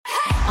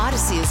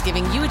Odyssey is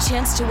giving you a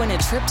chance to win a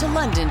trip to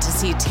London to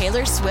see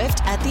Taylor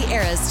Swift at the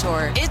Eras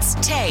Tour. It's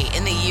Tay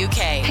in the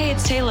UK. Hey,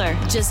 it's Taylor.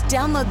 Just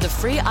download the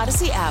free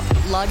Odyssey app,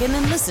 log in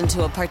and listen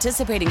to a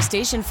participating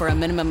station for a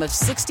minimum of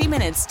 60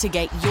 minutes to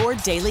get your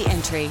daily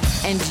entry.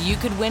 And you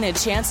could win a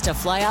chance to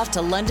fly off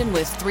to London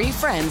with 3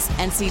 friends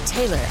and see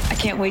Taylor. I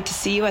can't wait to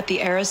see you at the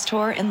Eras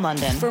Tour in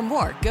London. For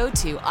more, go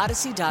to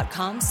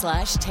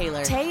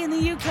odyssey.com/Taylor. Tay in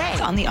the UK.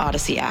 It's on the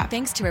Odyssey app.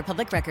 Thanks to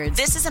Republic Records.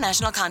 This is a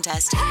national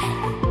contest.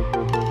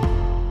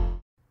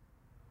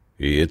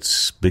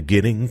 It's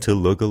beginning to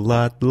look a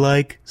lot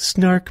like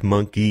Snark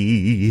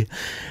Monkey.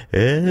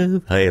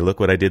 Hey, look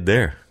what I did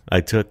there.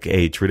 I took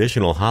a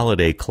traditional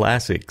holiday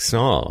classic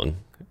song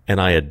and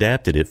I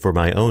adapted it for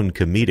my own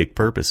comedic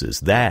purposes.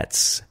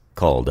 That's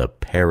called a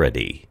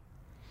parody.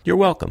 You're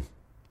welcome.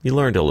 You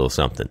learned a little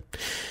something.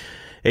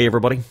 Hey,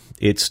 everybody.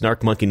 It's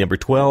Snark Monkey number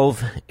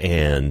 12,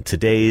 and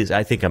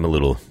I think I'm a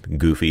little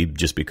goofy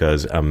just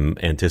because I'm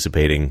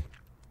anticipating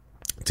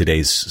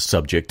today's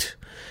subject,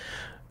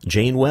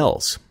 Jane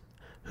Wells,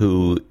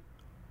 who,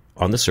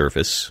 on the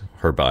surface,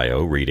 her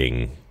bio,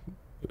 reading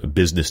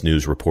business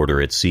news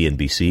reporter at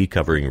CNBC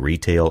covering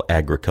retail,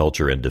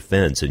 agriculture, and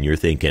defense, and you're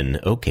thinking,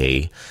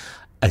 okay,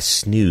 a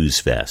snooze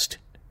fest.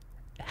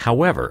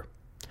 However,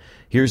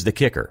 here's the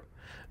kicker.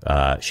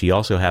 She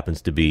also happens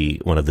to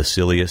be one of the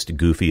silliest,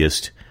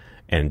 goofiest,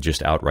 and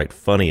just outright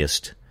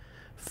funniest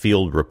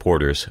field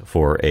reporters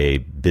for a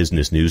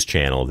business news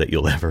channel that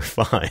you'll ever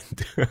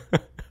find.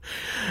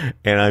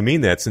 And I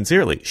mean that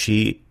sincerely.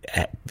 She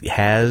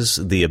has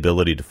the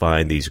ability to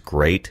find these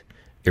great,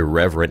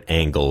 irreverent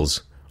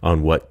angles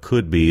on what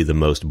could be the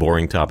most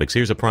boring topics.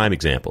 Here's a prime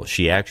example.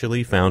 She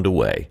actually found a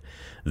way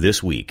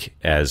this week,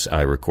 as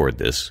I record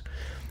this,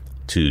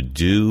 to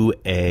do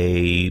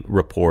a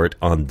report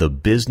on the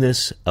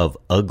business of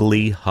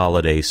ugly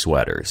holiday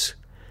sweaters.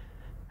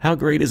 How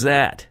great is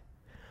that?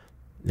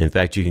 In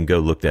fact, you can go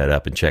look that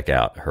up and check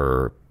out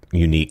her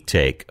unique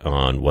take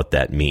on what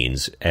that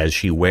means as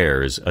she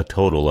wears a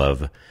total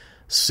of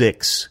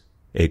 6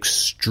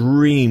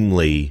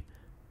 extremely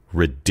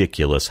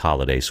ridiculous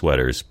holiday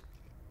sweaters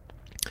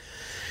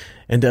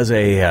and does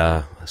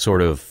a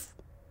sort of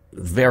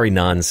very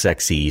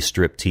non-sexy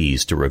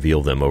striptease to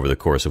reveal them over the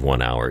course of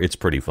 1 hour. It's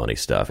pretty funny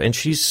stuff. And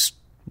she's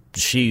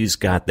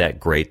got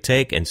that great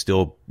take and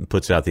still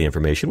puts out the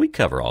information. We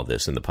cover all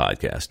this in the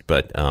podcast,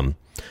 but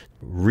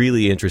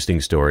really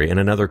interesting story and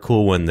another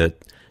cool one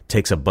that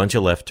takes a bunch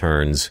of left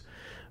turns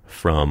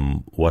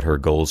from what her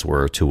goals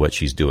were to what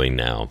she's doing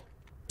now.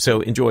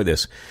 So enjoy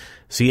this.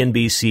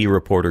 CNBC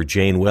reporter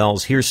Jane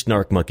Wells. Here's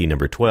Snark Monkey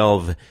number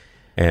 12.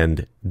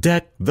 And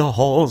deck the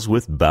halls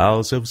with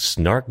boughs of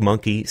Snark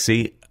Monkey.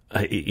 See,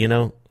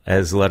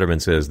 as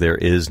Letterman says, there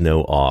is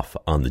no off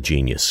on the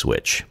Genius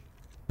switch.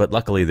 But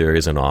luckily there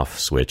is an off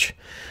switch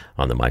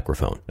on the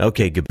microphone.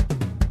 Okay, good.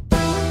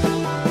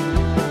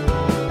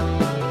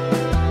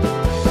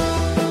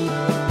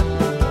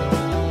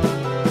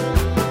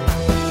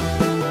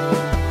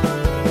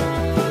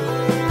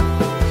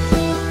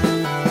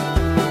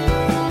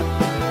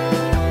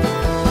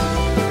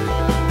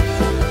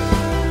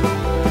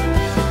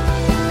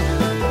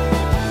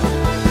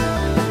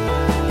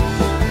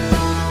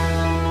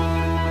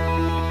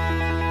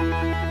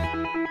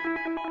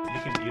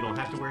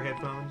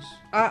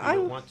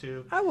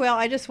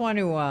 I just want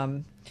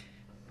to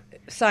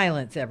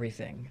silence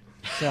everything.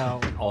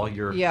 So all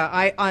your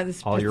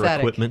this all your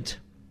equipment.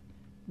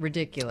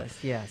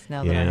 Ridiculous. Yes.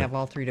 Now that I have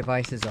all 3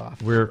 devices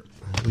off,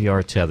 we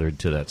are tethered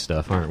to that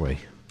stuff, aren't we?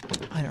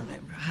 I don't know.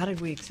 How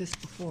did we exist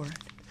before?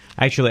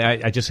 Actually,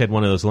 I just had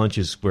one of those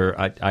lunches where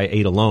I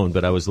ate alone,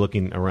 but I was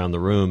looking around the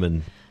room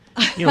and.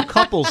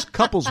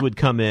 Couples would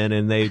come in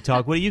and they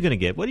talk, what are you going to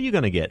get? What are you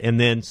going to get? And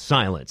then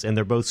silence. And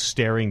they're both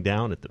staring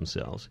down at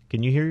themselves.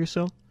 Can you hear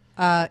yourself?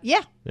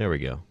 Yeah. There we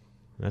go.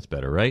 That's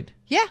better, right?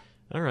 Yeah.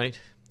 All right.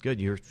 Good.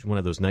 You're one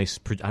of those nice,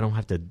 I don't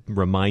have to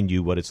remind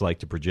you what it's like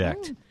to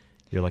project.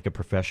 You're like a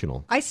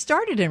professional. I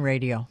started in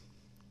radio.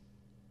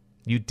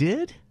 You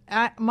did?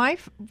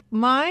 Well,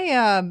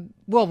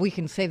 we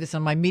can say this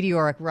on my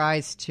meteoric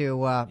rise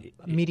to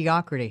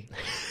mediocrity.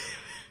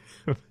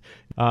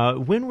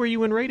 When were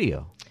you in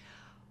radio?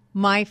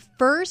 My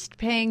first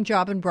paying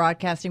job in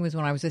broadcasting was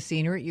when I was a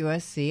senior at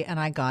USC, and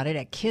I got it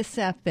at KISS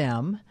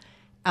FM,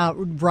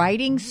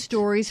 writing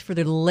stories for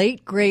the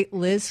late, great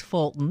Liz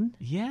Fulton.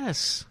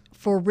 Yes.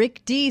 For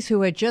Rick Dees,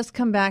 who had just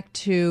come back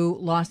to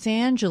Los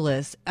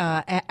Angeles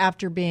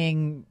after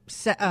being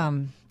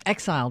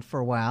exiled for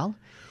a while.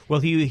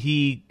 Well,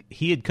 he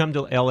had come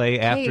to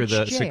L.A. after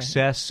the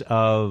success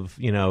of,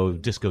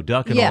 Disco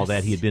Duck and all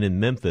that. He had been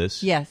in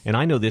Memphis. Yes. And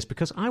I know this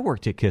because I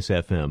worked at KISS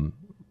FM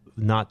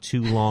not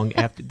too long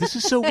after. This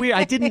is so weird.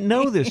 I didn't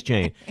know this,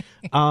 Jane.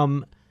 He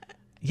was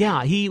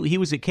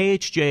at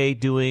KHJ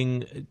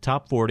doing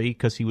Top 40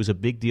 because he was a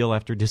big deal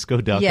after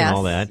Disco Duck and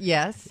all that.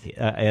 Yes.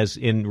 As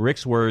in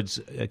Rick's words,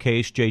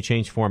 KHJ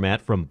changed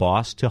format from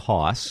boss to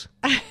hoss.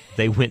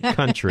 They went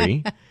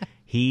country.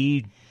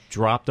 He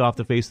dropped off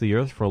the face of the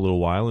earth for a little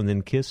while, and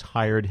then KISS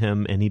hired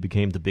him, and he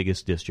became the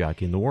biggest disc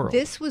jockey in the world.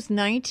 This was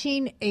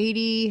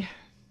 1982,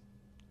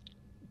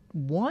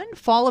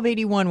 fall of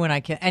 81 when I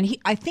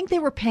think they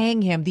were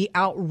paying him the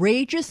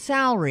outrageous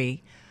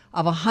salary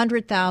of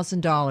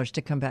 $100,000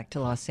 to come back to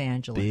Los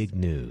Angeles. Big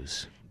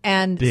news.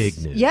 And big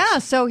news. Yeah,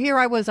 so here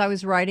I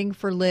was writing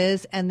for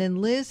Liz, and then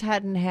Liz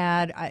hadn't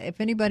had,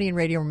 if anybody in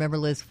radio remember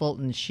Liz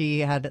Fulton, she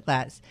had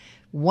that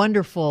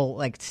wonderful,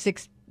 like,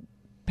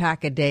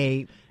 6-pack a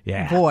day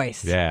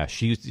voice. Yeah,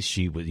 she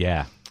was,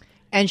 yeah.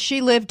 And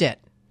she lived it.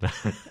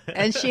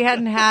 And she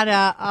hadn't had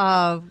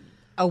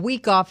a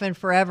week off in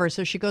forever,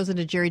 so she goes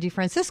into Jerry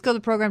DeFrancisco, the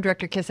program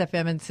director at Kiss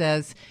FM, and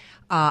says,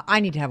 I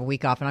need to have a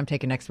week off, and I'm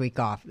taking next week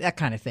off, that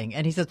kind of thing.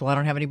 And he says, well, I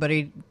don't have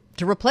anybody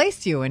to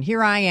replace you. And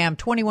here I am,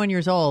 21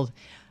 years old.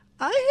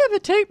 I have a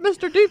tape,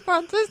 Mr.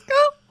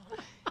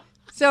 DeFrancisco.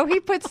 So he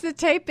puts the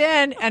tape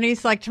in, and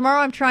he's like,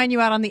 tomorrow I'm trying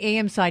you out on the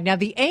AM side. Now,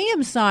 the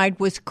AM side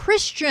was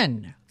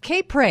Christian,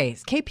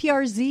 K-Praise,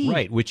 KPRZ.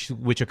 Right, which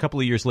a couple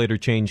of years later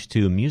changed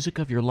to Music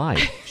of Your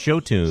Life, show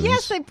tunes.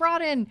 Yes, they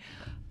brought in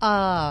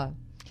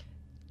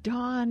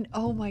Don,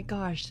 oh my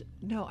gosh.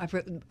 No, I've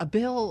written a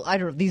Bill. I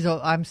don't know.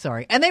 I'm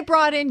sorry. And they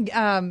brought in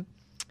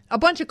a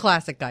bunch of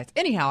classic guys.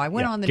 Anyhow, I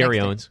went on the Gary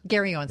next Owens. day.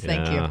 Gary Owens,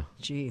 thank you.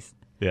 Jeez.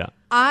 Yeah.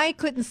 I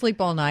couldn't sleep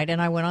all night, and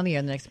I went on the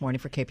air the next morning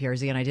for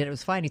KPRZ, and I did. It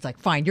was fine. He's like,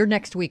 fine, you're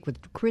next week with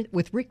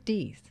Rick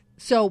Dees.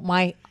 So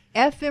my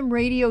FM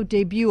radio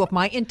debut of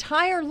my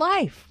entire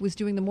life was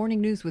doing the morning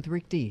news with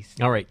Rick Dees.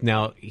 All right.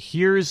 Now,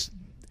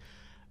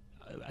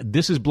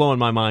 this is blowing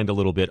my mind a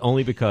little bit,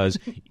 only because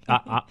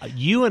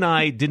you and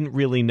I didn't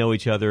really know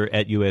each other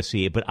at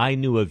USC, but I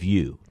knew of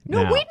you.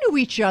 No, we knew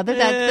each other.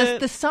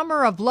 The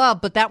summer of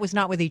love, but that was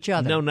not with each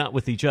other. No, not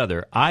with each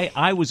other. I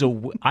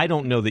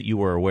don't know that you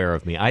were aware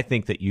of me. I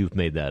think that you've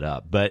made that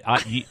up. But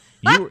you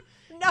were.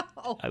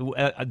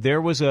 No. There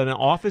was an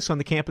office on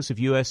the campus of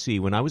USC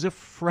when I was a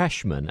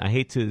freshman. I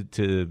hate to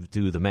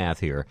do the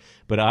math here,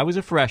 but I was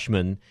a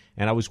freshman,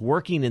 and I was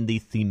working in the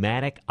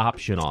thematic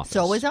option office.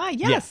 So was I,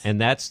 yes. Yeah,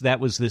 and that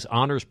was this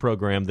honors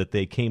program that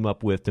they came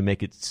up with to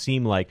make it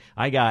seem like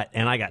I got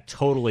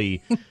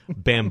totally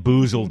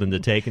bamboozled into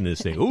taking this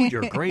thing. Oh,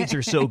 your grades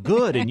are so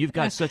good, and you've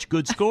got such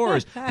good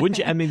scores. Wouldn't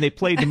you? I mean, they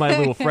played to my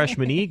little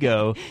freshman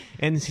ego,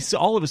 and so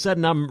all of a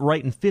sudden I'm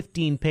writing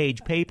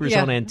 15-page papers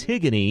on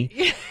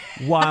Antigone.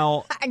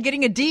 While I'm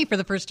getting a D for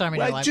the first time in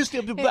my life.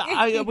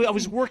 I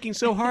was working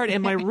so hard,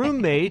 and my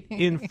roommate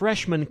in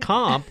freshman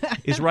comp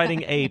is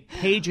writing a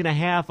page and a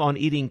half on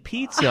eating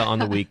pizza on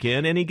the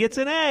weekend, and he gets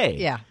an A.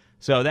 Yeah.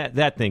 So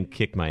that thing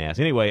kicked my ass.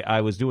 Anyway,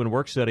 I was doing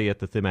work study at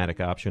the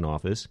thematic option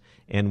office,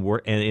 and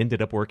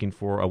ended up working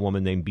for a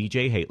woman named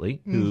B.J.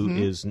 Haitley, who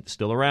is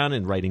still around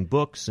and writing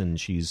books, and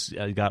she's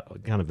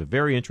got kind of a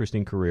very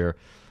interesting career.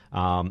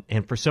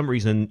 And for some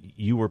reason,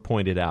 you were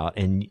pointed out,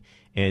 and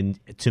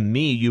to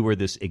me, you were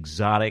this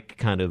exotic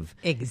kind of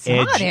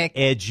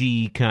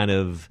edgy kind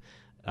of.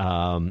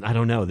 I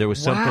don't know. There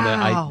was something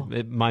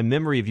that my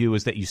memory of you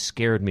is that you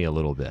scared me a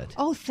little bit.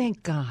 Oh,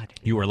 thank God!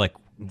 You were like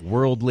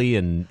worldly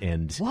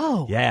and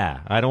whoa. Yeah,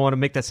 I don't want to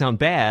make that sound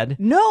bad.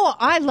 No,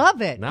 I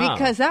love it No.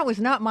 because that was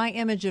not my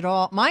image at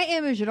all. My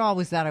image at all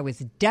was that I was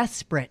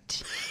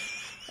desperate,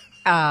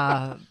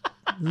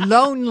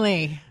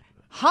 lonely,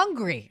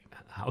 hungry.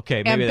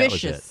 Okay, maybe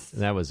ambitious.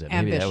 That was it.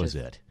 Maybe that was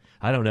it.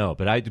 I don't know,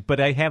 but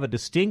I have a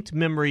distinct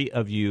memory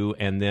of you,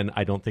 and then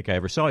I don't think I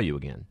ever saw you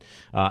again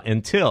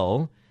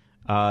until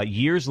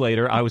years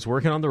later. I was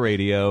working on the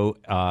radio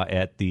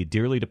at the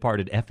dearly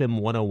departed FM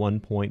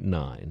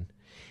 101.9,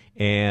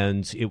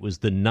 and it was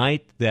the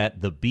night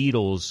that the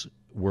Beatles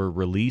were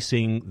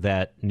releasing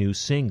that new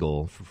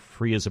single,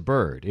 "Free as a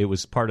Bird." It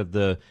was part of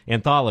the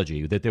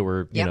anthology that they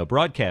were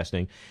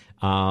broadcasting.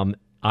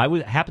 I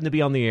happened to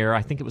be on the air.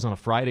 I think it was on a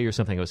Friday or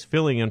something. I was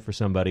filling in for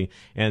somebody,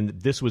 and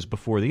this was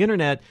before the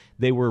internet.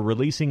 They were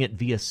releasing it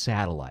via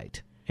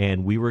satellite,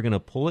 and we were going to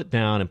pull it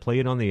down and play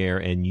it on the air,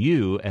 and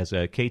you, as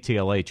a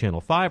KTLA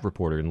Channel 5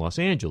 reporter in Los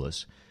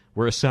Angeles,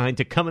 were assigned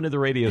to come into the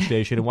radio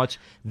station and watch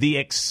the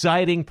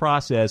exciting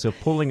process of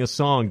pulling a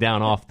song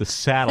down off the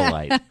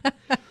satellite.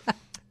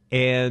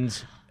 And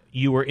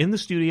you were in the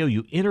studio.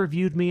 You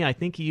interviewed me. I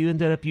think you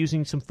ended up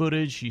using some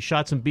footage. You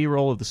shot some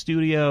B-roll of the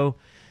studio,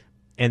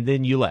 and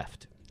then you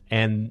left.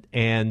 And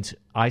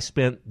I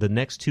spent the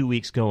next 2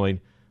 weeks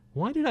going,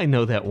 why did I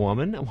know that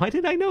woman? Why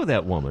did I know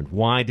that woman?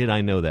 Why did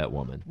I know that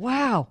woman?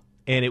 Wow.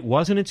 And it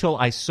wasn't until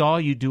I saw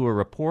you do a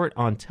report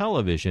on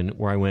television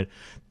where I went,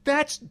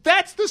 that's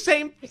the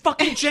same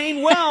fucking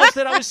Jane Wells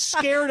that I was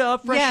scared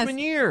of freshman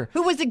year.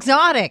 Who was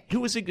exotic. Who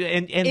was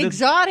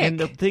exotic. And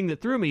the thing that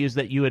threw me is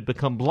that you had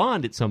become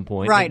blonde at some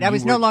point. Right, I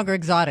was no longer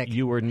exotic.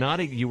 You were not.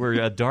 You were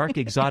a dark,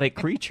 exotic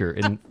creature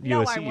in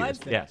No, USC I years.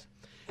 wasn't. Yes.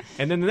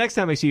 And then the next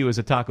time I see you is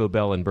a Taco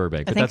Bell in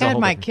Burbank. I But think that's I a had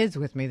whole my different- kids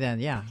with me then,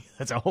 yeah.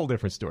 That's a whole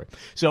different story.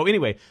 So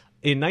anyway,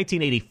 in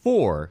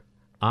 1984,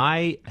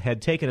 I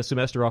had taken a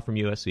semester off from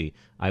USC.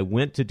 I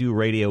went to do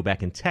radio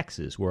back in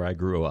Texas, where I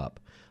grew up,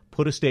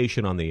 put a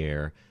station on the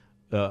air,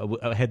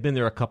 had been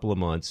there a couple of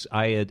months.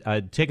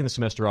 I'd taken the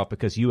semester off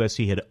because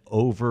USC had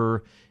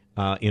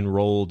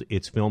enrolled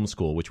its film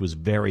school, which was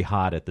very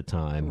hot at the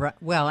time. Right.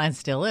 Well, and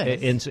still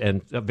is.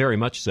 And very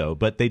much so.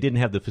 But they didn't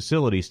have the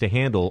facilities to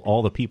handle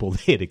all the people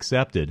they had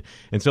accepted.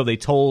 And so they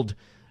told,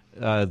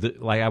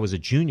 like I was a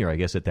junior, I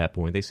guess, at that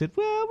point, they said,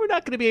 well, we're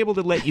not going to be able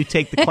to let you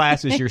take the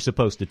classes you're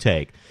supposed to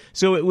take.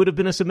 So it would have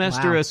been a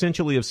semester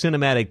essentially of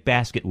cinematic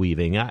basket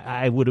weaving.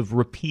 I would have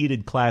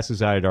repeated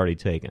classes I had already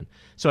taken.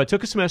 So I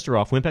took a semester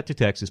off, went back to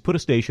Texas, put a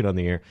station on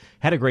the air,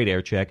 had a great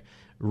air check,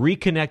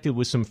 reconnected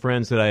with some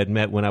friends that I had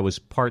met when I was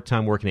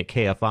part-time working at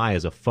KFI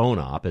as a phone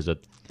op, as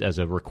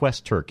a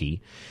request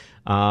turkey.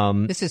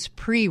 This is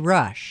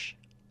pre-Rush.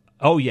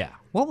 Oh, yeah.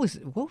 What was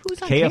on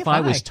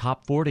KFI was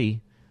top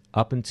 40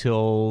 up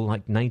until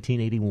like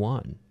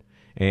 1981.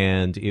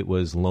 And it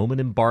was Loman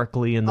and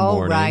Barkley in the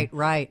morning.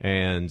 Right.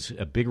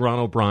 And Big Ron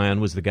O'Brien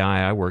was the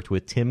guy I worked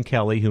with. Tim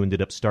Kelly, who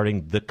ended up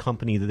starting the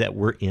company that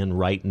we're in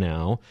right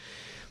now.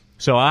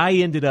 So I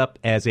ended up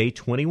as a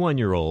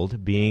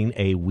 21-year-old being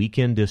a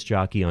weekend disc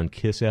jockey on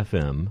Kiss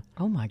FM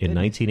in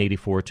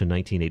 1984 to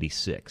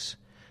 1986.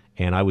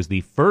 And I was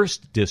the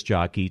first disc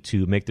jockey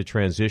to make the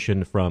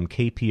transition from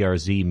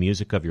KPRZ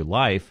Music of Your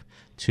Life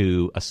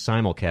to a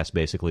simulcast,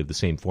 basically, of the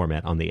same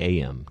format on the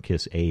AM,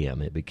 Kiss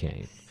AM it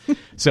became.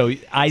 So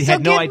I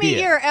had no idea. So give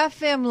me your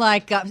FM,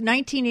 like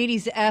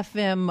 1980s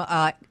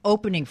FM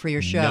opening for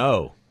your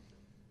show.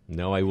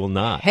 No, I will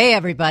not. Hey,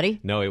 everybody.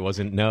 No, it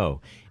wasn't.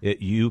 No.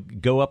 You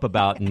go up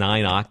about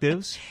 9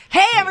 octaves.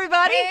 Hey,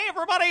 everybody. Hey,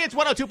 everybody. It's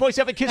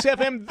 102.7 Kiss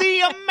FM,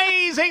 the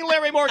amazing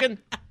Larry Morgan.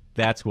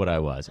 That's what I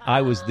was.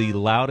 I was the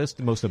loudest,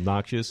 most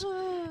obnoxious.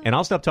 And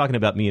I'll stop talking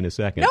about me in a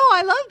second. No,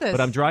 I love this. But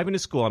I'm driving to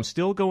school. I'm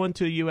still going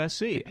to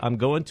USC. I'm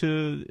going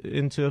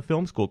into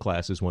film school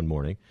classes one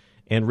morning,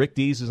 and Rick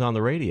Dees is on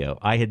the radio.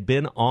 I had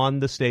been on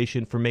the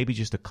station for maybe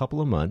just a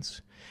couple of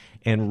months,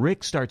 and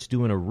Rick starts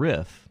doing a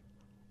riff.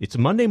 It's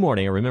Monday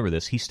morning, I remember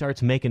this. He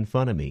starts making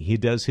fun of me. He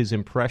does his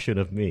impression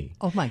of me.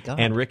 Oh, my God.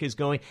 And Rick is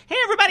going, hey,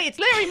 everybody, it's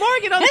Larry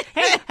Morgan.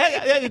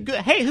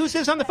 Hey, who's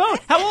this on the phone?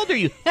 How old are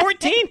you?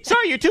 14?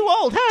 Sorry, you're too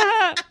old.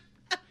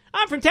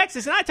 I'm from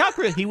Texas, and I talk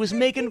for it. He was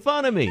making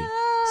fun of me.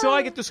 So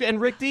I get to, and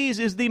Rick Dees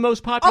is the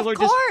most popular. Of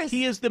course.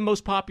 He is the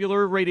most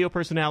popular radio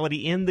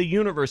personality in the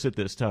universe at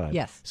this time.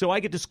 Yes. So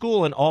I get to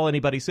school, and all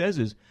anybody says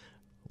is,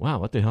 wow,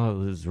 what the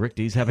hell does Rick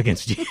Dees have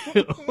against you?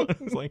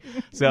 It's like,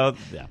 so,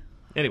 yeah.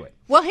 Anyway.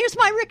 Well, here's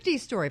my Rick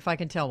Dees story, if I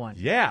can tell one.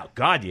 Yeah,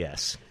 God,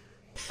 yes.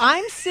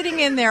 I'm sitting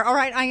in there. All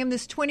right, I am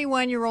this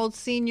 21-year-old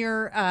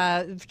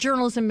senior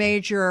journalism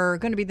major,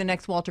 going to be the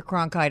next Walter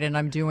Cronkite, and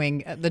I'm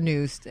doing the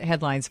news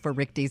headlines for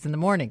Rick Dees in the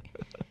morning.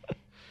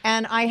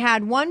 And I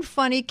had one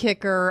funny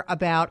kicker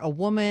about a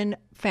woman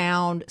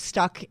found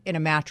stuck in a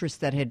mattress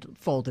that had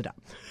folded up.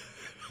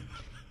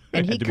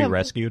 And he had to be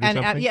rescued or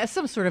something? Yeah,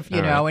 some sort of,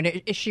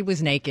 and she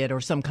was naked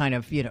or some kind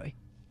of,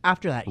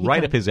 after that.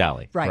 Right up his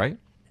alley, right?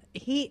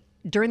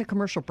 During the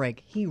commercial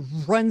break, he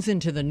runs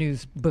into the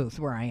news booth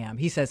where I am.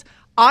 He says,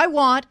 I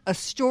want a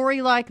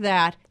story like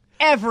that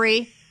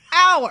every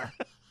hour,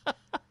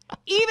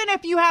 even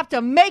if you have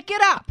to make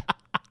it up.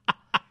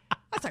 I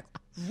was like,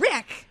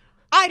 Rick,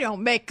 I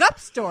don't make up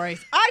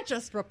stories. I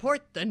just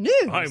report the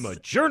news. I'm a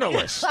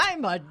journalist.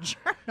 I'm a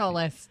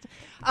journalist.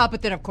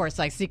 But then, of course,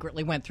 I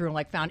secretly went through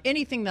and found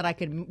anything that I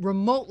could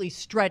remotely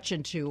stretch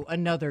into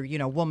another,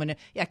 woman.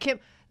 Yeah, Kim,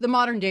 the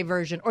modern day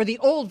version or the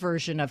old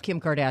version of Kim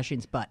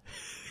Kardashian's butt.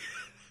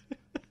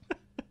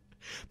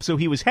 So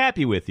he was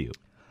happy with you,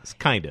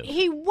 kind of.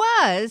 He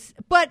was,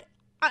 but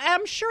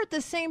I'm sure at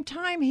the same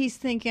time he's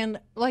thinking,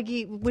 when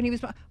he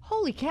was,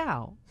 holy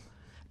cow.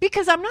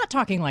 Because I'm not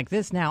talking like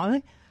this now. I'm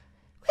like,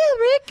 well,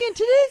 Rick, in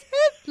today's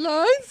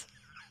headlines,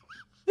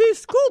 the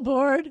school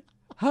board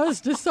has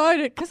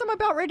decided, because I'm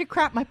about ready to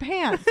crap my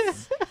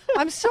pants.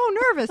 I'm so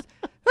nervous.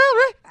 Well,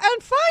 Rick,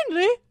 and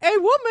finally, a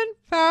woman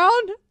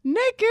found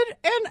naked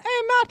in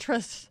a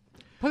mattress.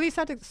 Police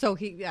had to. So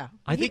he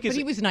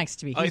was nice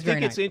to me. He was very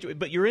nice.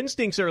 But your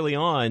instincts early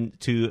on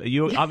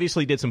you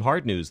obviously did some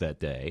hard news that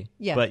day.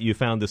 Yeah. But you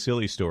found the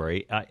silly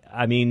story.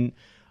 I mean,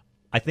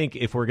 I think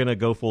if we're going to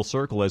go full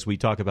circle as we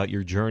talk about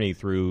your journey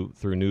through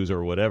news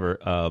or whatever,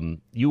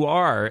 you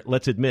are,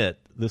 let's admit,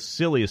 the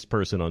silliest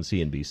person on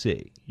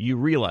CNBC. You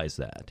realize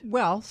that?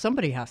 Well,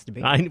 somebody has to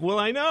be.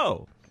 I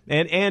know.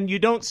 And you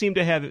don't seem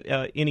to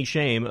have any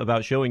shame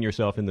about showing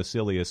yourself in the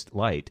silliest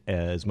light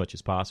as much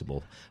as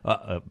possible.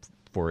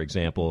 For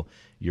example,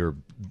 your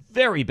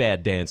very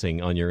bad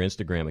dancing on your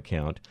Instagram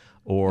account,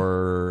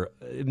 or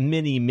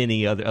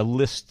many other a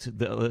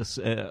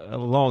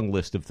long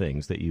list of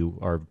things that you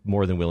are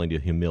more than willing to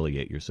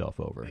humiliate yourself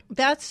over.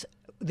 That's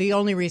the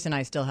only reason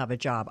I still have a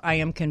job. I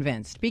am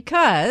convinced,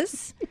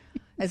 because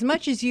as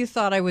much as you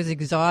thought I was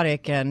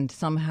exotic and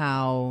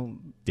somehow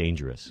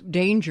dangerous,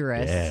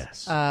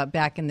 yes,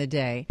 back in the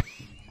day.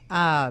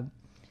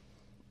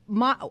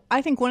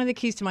 I think one of the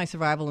keys to my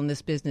survival in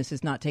this business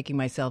is not taking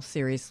myself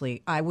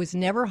seriously. I was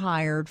never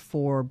hired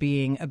for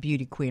being a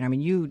beauty queen. I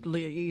mean,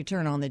 you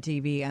turn on the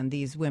TV and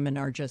these women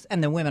are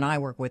and the women I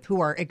work with,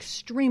 who are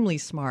extremely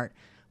smart,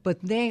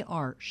 but they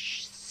are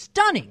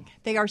stunning.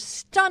 They are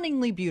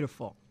stunningly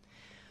beautiful.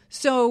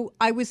 So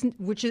I was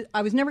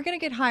never going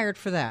to get hired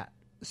for that.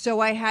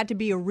 So I had to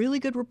be a really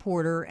good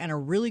reporter and a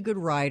really good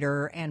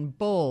writer and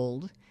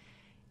bold.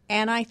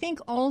 And I think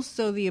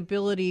also the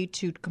ability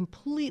to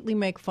completely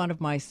make fun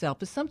of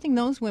myself is something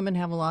those women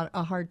have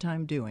a hard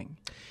time doing,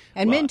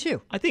 and men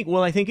too. I think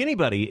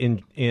anybody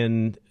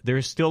in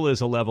there still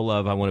is a level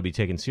of I want to be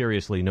taken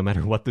seriously, no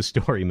matter what the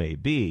story may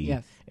be.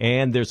 Yes.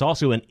 And there's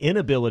also an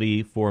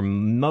inability for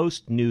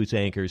most news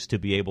anchors to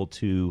be able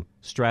to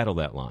straddle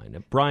that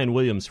line. Brian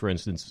Williams, for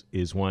instance,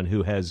 is one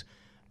who has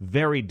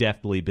very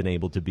deftly been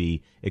able to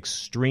be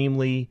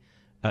extremely.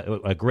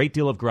 A great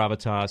deal of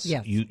gravitas.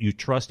 Yes. You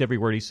trust every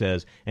word he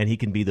says, and he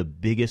can be the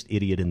biggest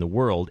idiot in the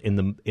world in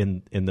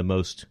the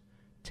most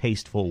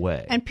tasteful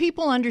way. And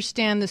people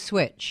understand the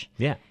switch.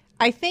 Yeah.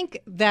 I think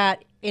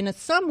that in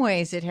some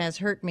ways it has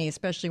hurt me,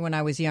 especially when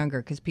I was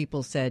younger, because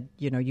people said,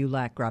 you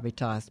lack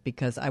gravitas,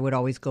 because I would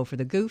always go for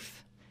the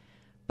goof.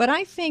 But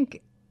I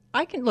think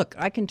I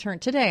can turn.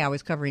 Today I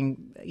was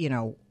covering,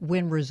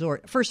 Wynn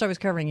Resort. First I was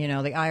covering,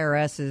 the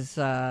IRS is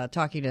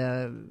talking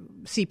to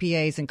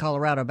CPAs in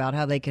Colorado about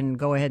how they can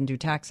go ahead and do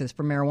taxes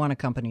for marijuana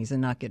companies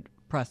and not get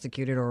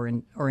prosecuted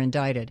or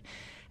indicted.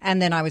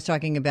 And then I was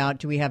talking about,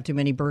 do we have too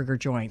many burger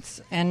joints?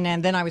 And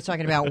then I was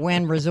talking about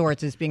Wynn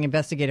Resorts is being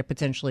investigated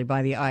potentially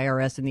by the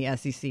IRS and the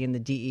SEC and the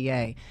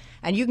DEA.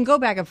 And you can go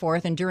back and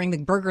forth. And during the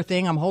burger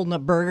thing, I'm holding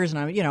up burgers and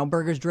I'm,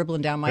 burgers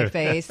dribbling down my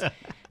face.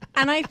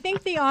 And I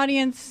think the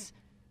audience,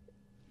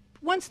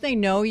 once they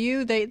know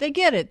you, they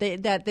get it.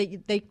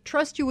 They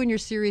trust you when you're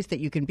serious,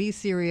 that you can be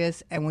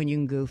serious, and when you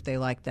can goof, they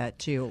like that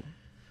too.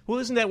 Well,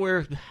 isn't that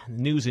where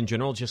news in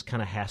general just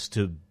kind of has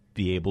to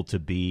be able to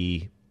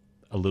be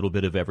a little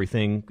bit of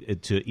everything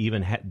to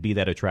even be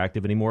that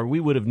attractive anymore?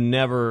 We would have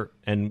never,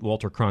 and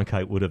Walter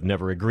Cronkite would have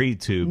never agreed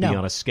to be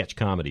on a sketch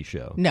comedy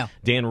show. No.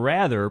 Dan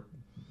Rather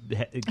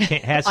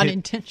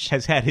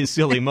has had his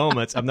silly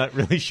moments. I'm not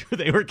really sure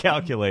they were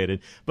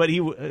calculated, but he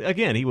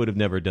would have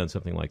never done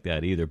something like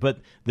that either. But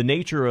the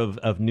nature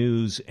of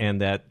news and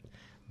that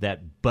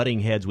butting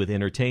heads with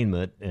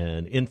entertainment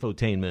and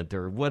infotainment,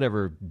 or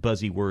whatever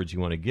buzzy words you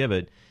want to give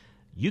it,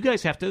 you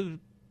guys have to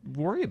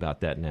worry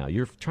about that now.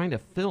 You're trying to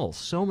fill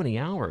so many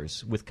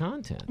hours with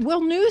content.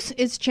 Well, news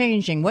is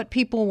changing. What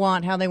people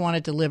want, how they want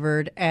it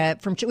delivered,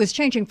 it was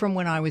changing from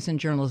when I was in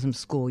journalism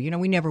school. We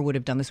never would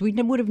have done this. We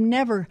would have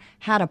never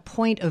had a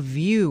point of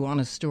view on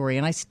a story,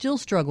 and I still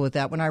struggle with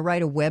that. When I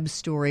write a web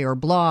story or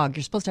blog,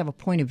 you're supposed to have a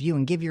point of view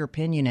and give your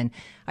opinion, and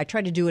I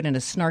try to do it in a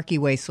snarky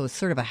way, so it's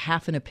sort of a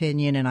half an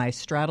opinion and I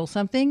straddle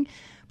something.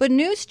 But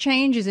news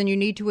changes, and you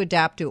need to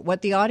adapt to it.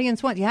 What the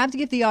audience wants, you have to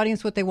give the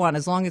audience what they want,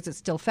 as long as it's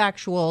still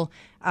factual,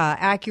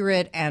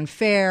 accurate, and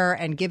fair,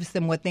 and gives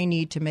them what they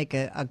need to make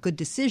a good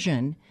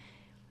decision.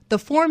 The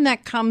form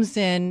that comes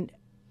in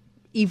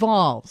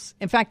evolves.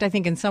 In fact, I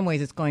think in some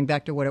ways it's going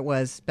back to what it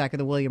was back in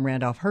the William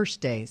Randolph Hearst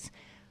days.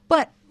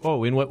 But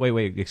in what way?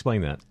 Wait,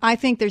 explain that. I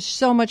think there's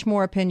so much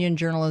more opinion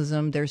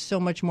journalism. There's so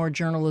much more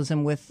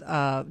journalism with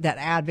that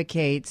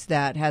advocates,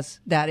 that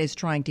is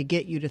trying to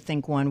get you to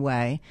think one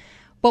way.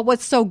 But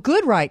what's so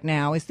good right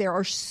now is there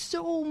are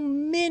so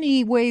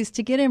many ways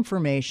to get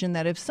information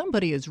that if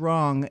somebody is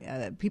wrong,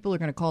 people are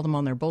going to call them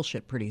on their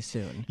bullshit pretty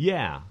soon.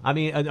 Yeah. I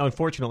mean,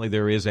 unfortunately,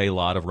 there is a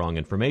lot of wrong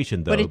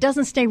information, though. But it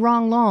doesn't stay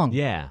wrong long.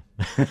 Yeah.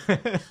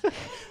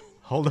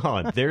 Hold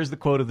on. There's the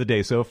quote of the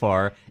day so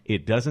far.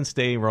 It doesn't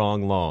stay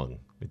wrong long,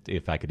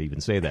 if I could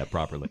even say that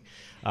properly.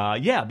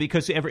 Yeah,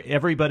 because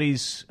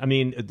everybody's,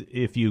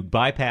 if you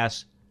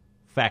bypass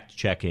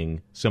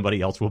fact-checking,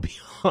 somebody else will be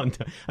on.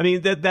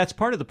 That's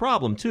part of the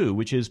problem, too,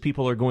 which is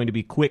people are going to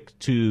be quick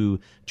to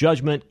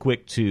judgment,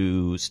 quick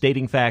to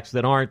stating facts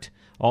that aren't,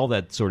 all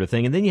that sort of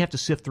thing. And then you have to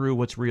sift through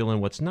what's real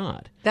and what's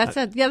not. That's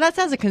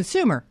as a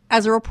consumer.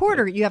 As a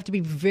reporter, you have to be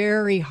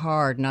very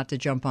hard not to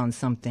jump on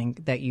something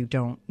that you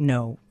don't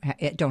know,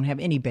 don't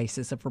have any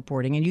basis of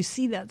reporting. And you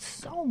see that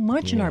so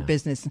much in our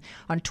business,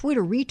 on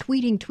Twitter,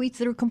 retweeting tweets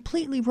that are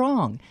completely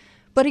wrong.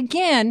 But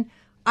again,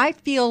 I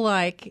feel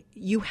like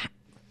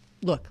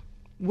look,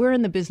 we're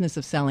in the business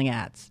of selling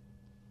ads.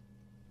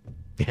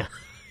 Yeah,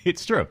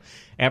 it's true.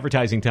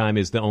 Advertising time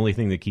is the only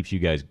thing that keeps you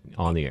guys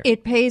on the air.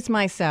 It pays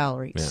my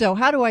salary. Yeah. So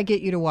how do I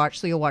get you to watch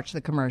so you'll watch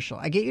the commercial?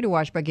 I get you to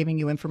watch by giving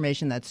you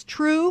information that's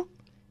true,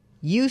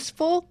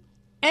 useful,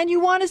 and you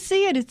want to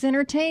see it. It's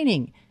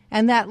entertaining.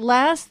 And that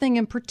last thing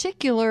in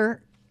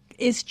particular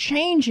is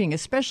changing,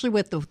 especially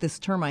with this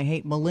term I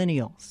hate,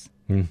 millennials.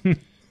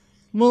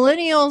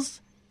 Millennials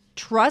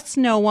trust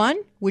no one,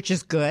 which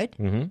is good.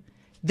 Mm-hmm.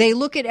 They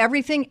look at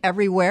everything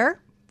everywhere.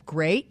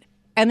 Great.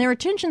 And their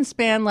attention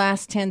span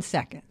lasts 10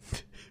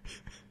 seconds.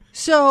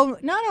 So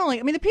not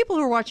only, the people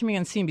who are watching me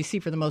on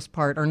CNBC for the most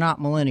part are not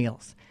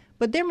millennials,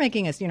 but they're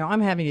making us,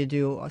 I'm having to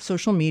do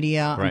social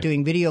media. Right. I'm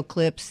doing video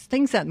clips,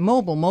 things that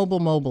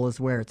mobile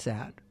is where it's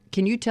at.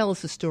 Can you tell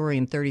us a story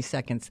in 30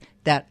 seconds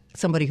that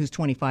somebody who's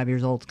 25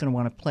 years old is going to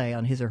want to play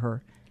on his or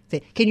her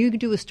Can you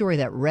do a story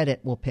that Reddit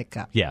will pick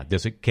up? Yeah.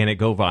 Can it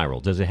go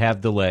viral? Does it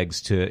have the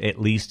legs to, at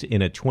least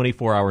in a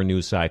 24-hour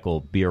news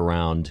cycle, be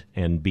around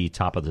and be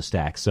top of the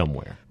stack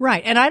somewhere?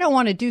 Right. And I don't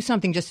want to do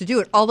something just to do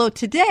it. Although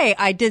today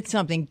I did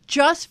something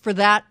just for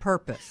that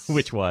purpose.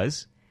 Which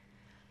was?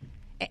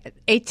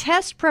 A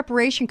test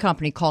preparation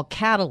company called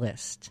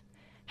Catalyst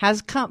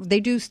has come.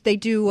 They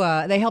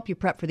help you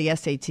prep for the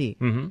SAT.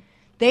 Mm-hmm.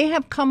 They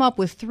have come up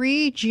with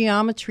 3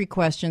 geometry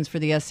questions for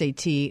the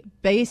SAT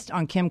based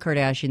on Kim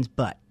Kardashian's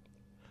butt.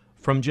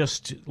 From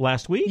just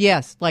last week?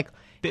 Yes, like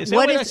is that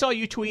what I saw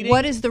you tweeting?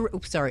 What is the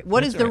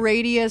What is the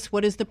radius?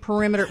 What is the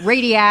perimeter?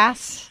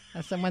 Radius,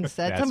 as someone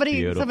said. That's somebody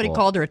beautiful.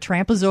 called her a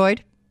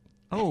trapezoid.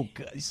 Oh,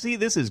 see,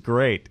 this is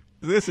great.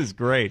 This is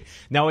great.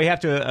 Now, we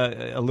have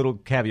to, a little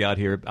caveat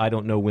here. I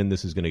don't know when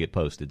this is going to get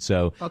posted.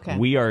 So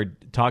we are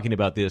talking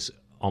about this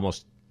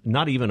almost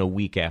not even a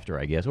week after,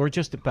 I guess, or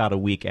just about a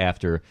week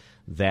after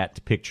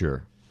that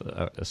picture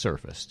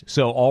surfaced.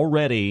 So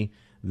already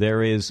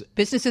there is...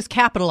 businesses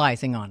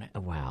capitalizing on it.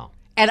 Wow.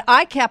 And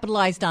I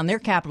capitalized on their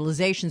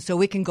capitalization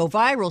so it can go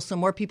viral so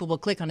more people will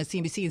click on a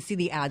CNBC and see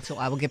the ad so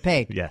I will get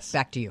paid. Yes.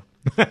 Back to you.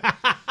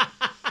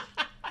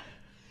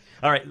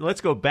 All right,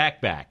 let's go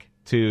back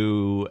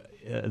to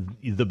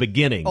the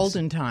beginnings.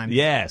 Olden times.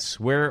 Yes.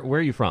 Where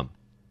are you from?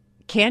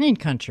 Canyon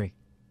Country.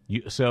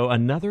 So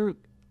another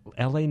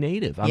L.A.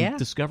 native. I'm Yeah.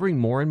 discovering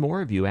more and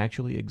more of you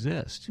actually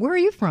exist. Where are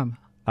you from?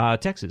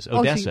 Texas,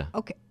 Odessa.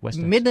 Okay. West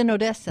Texas. Midland,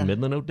 Odessa.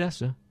 Midland,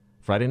 Odessa.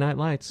 Friday Night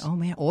Lights. Oh,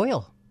 man.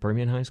 Oil.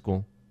 Permian High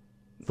School.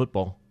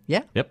 Football.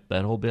 Yeah. Yep,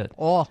 that whole bit.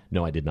 Oh.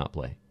 No, I did not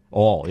play.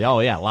 Oh,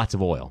 yeah, lots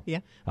of oil. Yeah.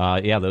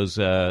 Those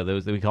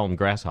we call them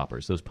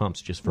grasshoppers. Those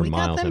pumps just for We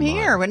miles got them and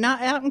here, miles. but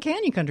not out in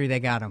Canyon Country they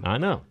got them. I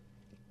know.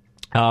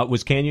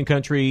 Was Canyon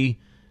Country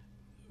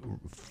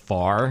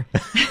far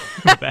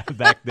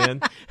back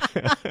then?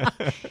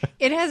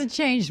 It hasn't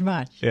changed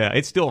much. Yeah,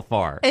 it's still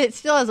far. It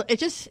still has.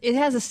 It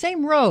has the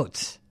same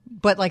roads,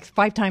 but like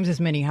 5 times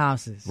as many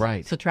houses.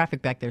 Right. So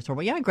traffic back there is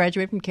horrible. Yeah, I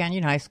graduated from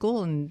Canyon High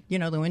School, and they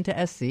went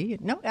to SC.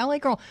 No, LA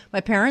girl.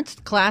 My parents,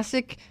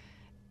 classic.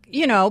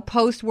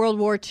 Post World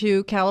War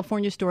II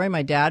California story.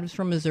 My dad was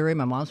from Missouri.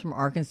 My mom's from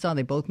Arkansas.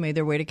 They both made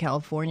their way to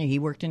California. He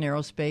worked in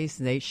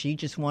aerospace. She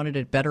just wanted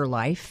a better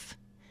life.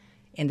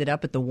 Ended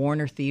up at the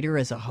Warner Theater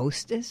as a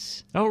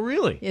hostess. Oh,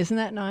 really? Isn't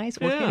that nice?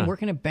 Yeah.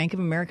 Working at Bank of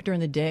America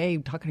during the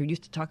day.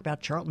 Used to talk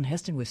about Charlton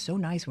Heston was so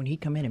nice when he'd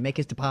come in and make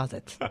his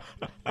deposits.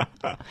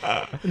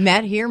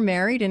 Met here,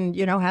 married, and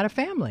had a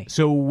family.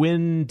 So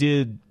when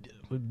did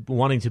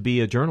wanting to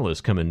be a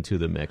journalist come into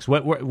the mix?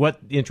 What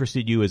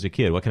interested you as a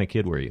kid? What kind of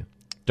kid were you?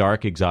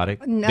 Dark,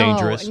 exotic,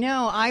 dangerous?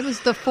 No, I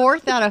was the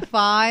 4th out of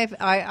 5.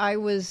 I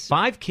was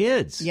 5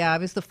 kids. Yeah, I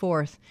was the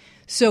 4th.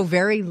 So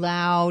very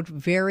loud,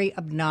 very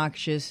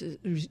obnoxious,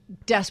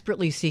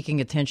 desperately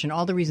seeking attention.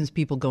 All the reasons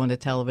people go into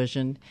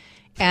television.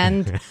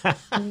 And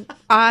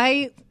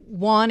I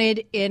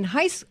wanted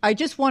I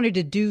just wanted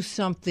to do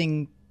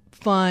something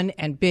fun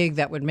and big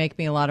that would make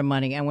me a lot of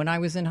money. And when I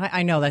was in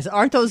I know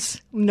aren't those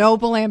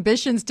noble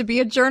ambitions to be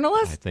a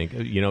journalist? I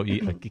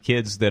think,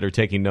 kids that are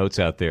taking notes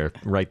out there,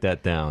 write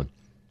that down.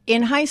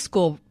 In high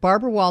school,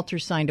 Barbara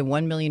Walters signed a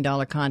 $1 million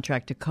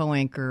contract to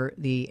co-anchor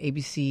the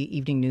ABC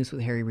Evening News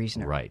with Harry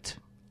Reasoner. Right.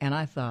 And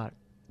I thought,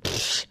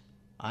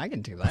 I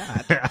can do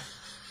that.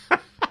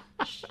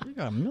 She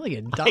got $1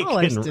 million.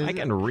 I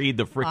can read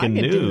the freaking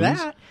news. Do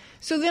that.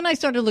 So then I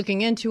started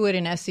looking into it,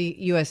 and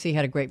USC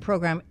had a great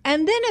program.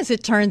 And then, as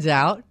it turns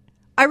out,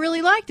 I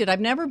really liked it.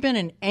 I've never been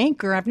an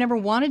anchor. I've never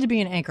wanted to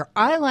be an anchor.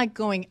 I like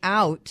going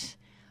out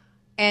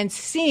and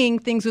seeing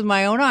things with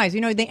my own eyes.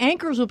 The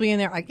anchors will be in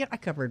there. I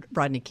covered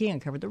Rodney King. I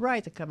covered the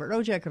riots. I covered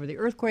OJ. I covered the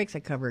earthquakes. I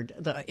covered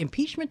the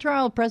impeachment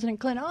trial of President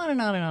Clinton, on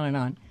and on and on and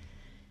on.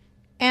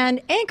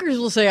 And anchors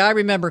will say, I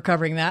remember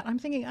covering that. I'm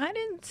thinking, I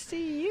didn't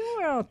see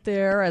you out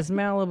there as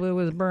Malibu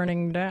was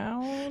burning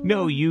down.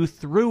 No, you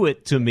threw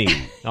it to me,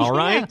 all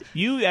right?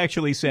 Yeah. You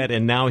actually said,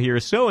 and now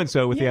here's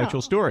so-and-so with the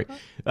actual story.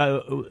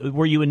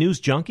 Were you a news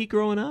junkie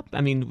growing up?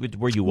 I mean,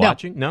 were you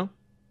watching? No?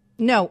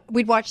 No,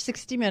 we'd watch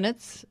 60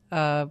 Minutes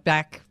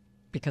back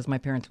because my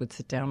parents would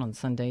sit down on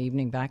Sunday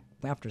evening back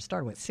after it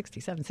started,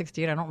 67,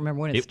 68. I don't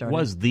remember when it started. It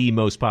was the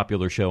most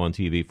popular show on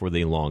TV for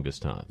the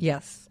longest time.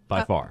 Yes.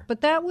 By far.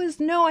 But I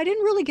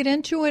didn't really get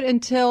into it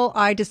until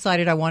I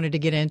decided I wanted to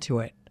get into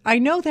it. I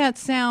know that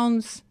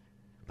sounds...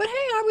 But hey,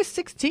 I was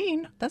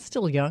 16. That's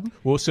still young.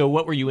 Well, so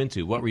what were you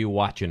into? What were you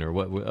watching? Or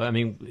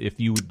if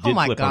you did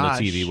flip on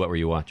the TV, what were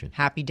you watching?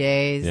 Happy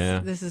Days. Yeah.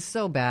 This is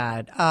so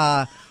bad.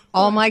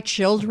 All My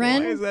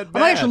Children. Why is that Oh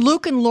my bad? gosh,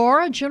 Luke and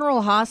Laura,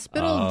 General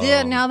Hospital.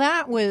 Oh. Now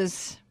that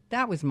was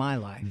my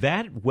life.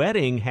 That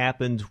wedding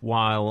happened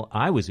while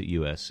I was at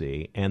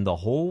USC, and the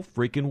whole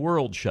freaking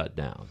world shut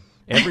down.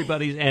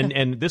 Everybody,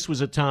 and this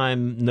was a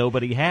time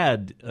nobody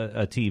had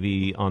a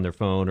TV on their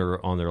phone or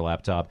on their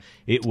laptop.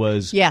 It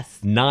was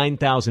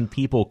 9,000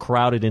 people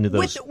crowded into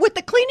those with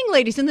the cleaning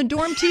ladies in the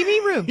dorm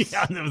TV rooms.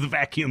 Yeah, there was a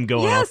vacuum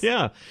going Yes. off.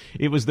 Yeah,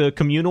 it was the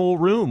communal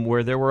room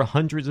where there were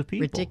hundreds of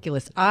people.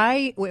 Ridiculous.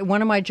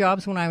 One of my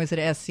jobs when I was at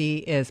SC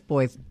is,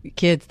 boys,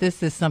 kids,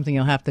 this is something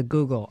you'll have to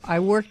Google. I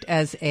worked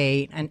as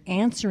an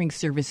answering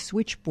service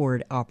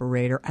switchboard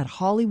operator at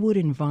Hollywood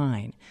and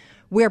Vine,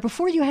 where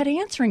before you had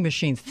answering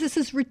machines. This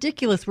is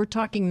ridiculous. We're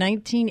talking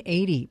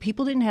 1980.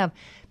 People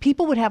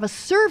would have a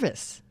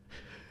service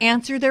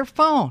answer their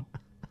phone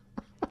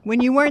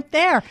when you weren't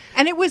there.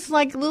 And it was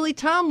like Lily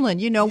Tomlin,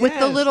 with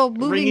the little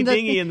moving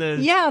ringy-dingy and the...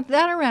 Yeah,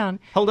 that around.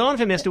 Hold on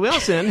for Mr.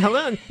 Wilson. Hold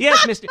on.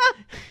 Yes, Mr.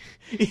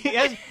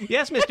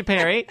 yes, Mr.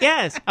 Perry.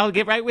 Yes, I'll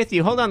get right with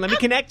you. Hold on, let me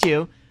connect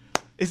you.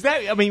 Is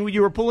that? I mean,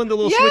 you were pulling the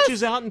little Yes,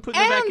 switches out and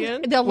putting them back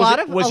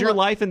in. Was your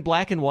life in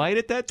black and white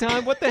at that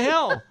time? What the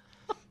hell?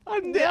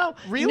 No,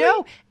 really?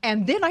 No.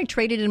 And then I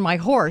traded in my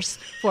horse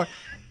for.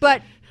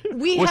 But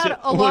we had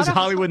a lot was of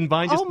Hollywood and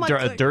Vine just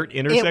a dirt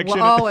intersection?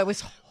 It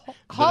was.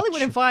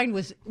 Hollywood and Vine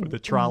was the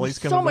trolleys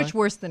coming so much by?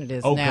 worse than it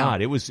is Oh now.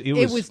 God, it was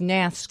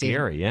nasty,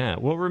 scary. Yeah.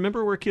 Well,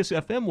 remember where Kiss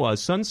FM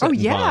was, Sunset Oh, and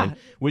yeah. Vine,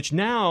 which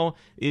now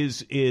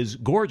is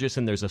gorgeous,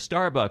 and there's a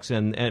Starbucks,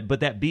 and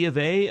but that B of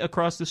A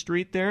across the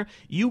street there.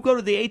 You go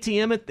to the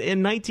ATM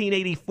in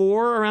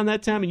 1984 around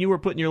that time, and you were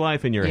putting your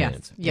life in your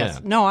hands. Yes.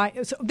 Yeah. No,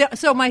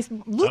 so my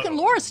Luke and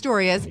Laura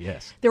story is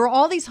Yes. there were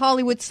all these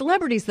Hollywood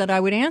celebrities that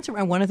I would answer,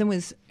 and one of them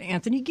was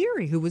Anthony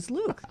Geary, who was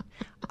Luke.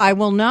 I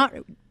will not.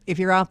 If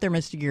you're out there,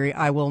 Mr. Geary,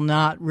 I will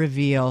not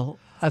reveal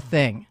a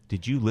thing.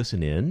 Did you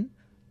listen in?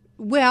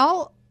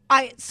 Well,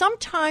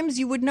 sometimes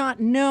you would not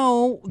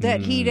know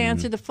that he'd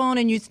answer the phone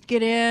and you'd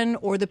get in,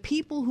 or the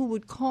people who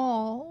would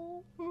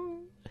call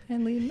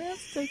and leave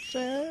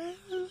messages.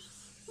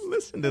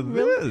 Listen to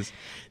this.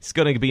 It's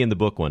going to be in the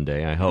book one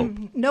day, I hope.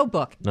 No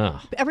book. Oh.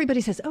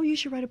 Everybody says, "Oh, you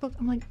should write a book."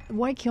 I'm like,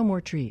 "Why kill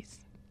more trees?"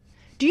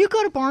 Do you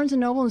go to Barnes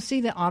and Noble and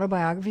see the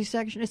autobiography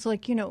section? It's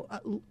like,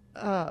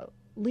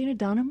 Lena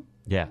Dunham.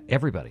 Yeah,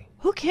 everybody.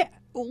 Who cares?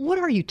 What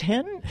are you,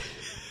 10?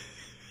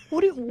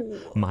 What do you...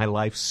 My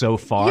Life So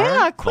Far.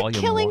 Yeah, quit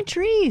Volume killing 1.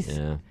 trees.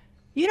 Yeah.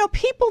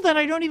 People that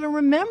I don't even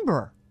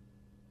remember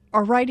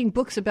are writing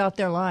books about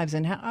their lives.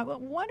 And why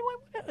do I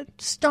want to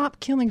stop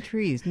killing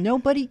trees?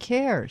 Nobody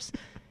cares.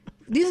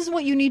 This is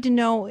what you need to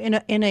know in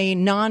a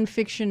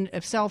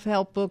nonfiction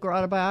self-help book or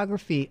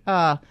autobiography.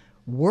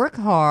 Work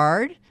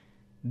hard,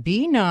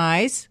 be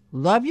nice,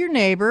 love your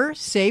neighbor,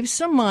 save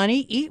some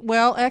money, eat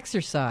well,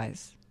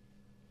 exercise.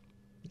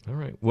 All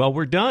right. Well,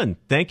 we're done.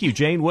 Thank you,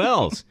 Jane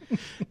Wells.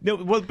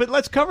 But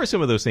let's cover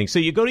some of those things. So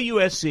you go to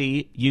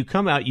USC, you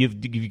come out,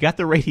 you've got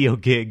the radio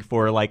gig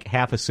for like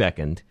half a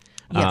second.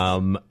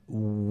 Yes.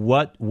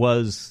 What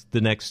was the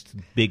next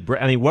big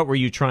break? I mean, what were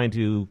you trying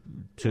to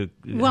how were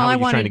you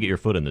trying to get your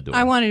foot in the door?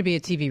 I wanted to be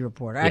a TV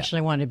reporter. Actually,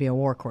 I wanted to be a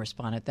war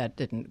correspondent. That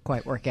didn't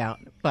quite work out.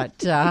 But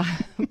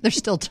there's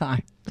still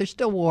time. There's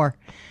still war.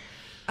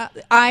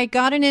 I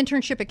got an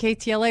internship at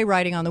KTLA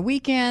writing on the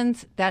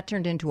weekends. That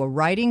turned into a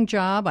writing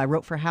job. I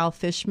wrote for Hal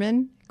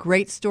Fishman.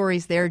 Great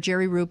stories there.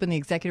 Jerry Rubin, the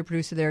executive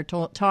producer there,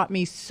 taught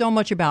me so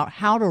much about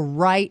how to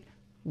write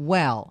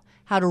well,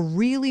 how to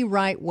really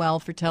write well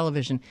for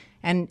television.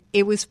 And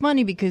it was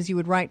funny because you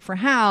would write for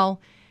Hal,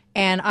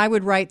 and I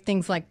would write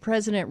things like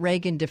President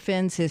Reagan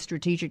defends his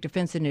strategic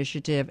defense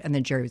initiative, and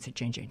then Jerry would say,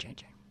 Jane.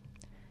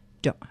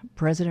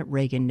 President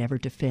Reagan never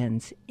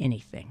defends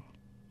anything.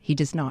 He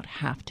does not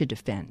have to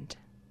defend.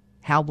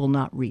 Hal will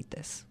not read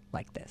this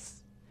like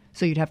this.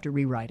 So you'd have to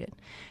rewrite it.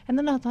 And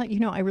then I thought,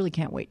 I really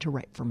can't wait to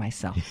write for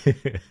myself.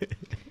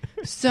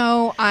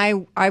 So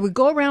I would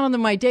go around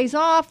on my days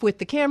off with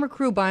the camera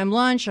crew, buy them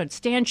lunch. I'd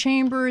stand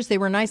chambers. They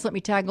were nice, let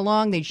me tag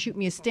along. They'd shoot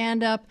me a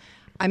stand-up.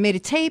 I made a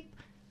tape,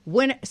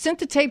 sent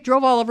the tape,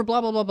 drove all over, blah,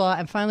 blah, blah, blah,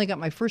 and finally got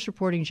my first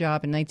reporting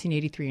job in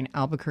 1983 in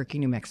Albuquerque,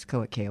 New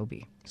Mexico at KOB.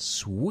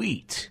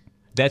 Sweet.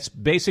 That's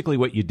basically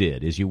what you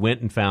did, is you went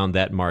and found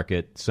that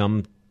market,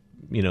 some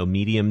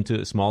medium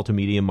to small to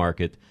medium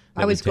market.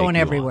 I was going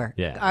everywhere.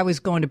 Yeah. I was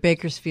going to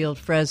Bakersfield,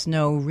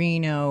 Fresno,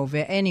 Reno,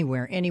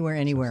 anywhere.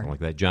 Something like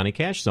that Johnny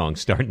Cash song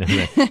starting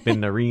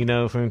in the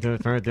Reno,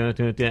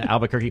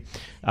 Albuquerque.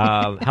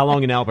 How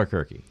long in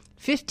Albuquerque?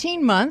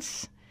 15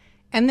 months.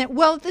 And then,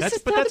 this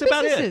is how that's the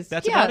about business it. is.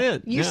 That's about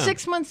it. You're Yeah.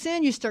 6 months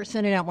in, you start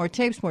sending out more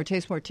tapes,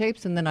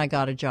 and then I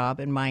got a job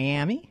in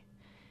Miami.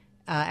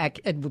 At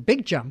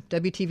big jump,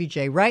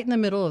 WTVJ, right in the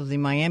middle of the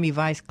Miami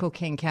Vice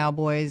Cocaine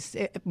Cowboys.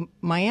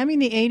 Miami in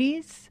the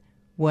 80s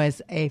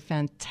was a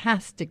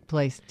fantastic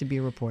place to be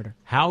a reporter.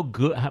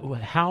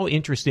 How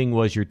interesting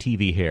was your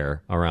TV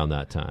hair around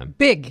that time?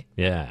 Big.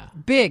 Yeah.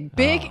 Big,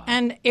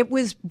 and it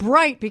was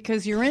bright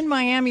because you're in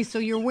Miami, so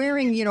you're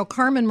wearing,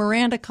 Carmen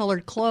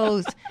Miranda-colored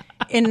clothes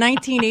in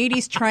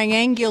 1980s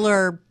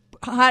triangular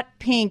hot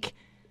pink,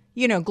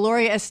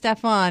 Gloria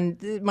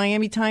Estefan,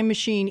 Miami Time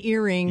Machine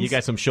earrings. You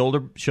got some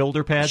shoulder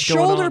pads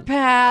Shoulder going on?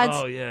 pads.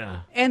 Oh,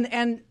 yeah.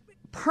 And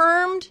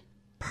permed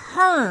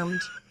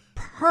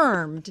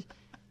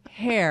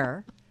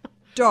hair,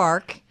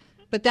 dark,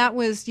 but that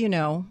was,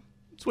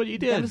 That's what you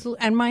did.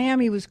 and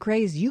Miami was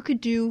crazy. You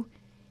could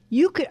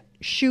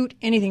shoot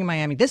anything in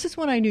Miami. This is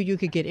when I knew you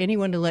could get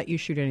anyone to let you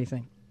shoot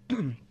anything.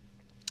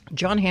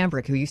 John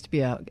Hambrick, who used to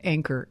be an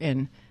anchor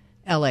in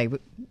L.A.,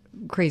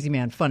 crazy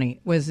man, funny,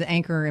 was the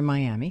anchor in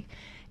Miami.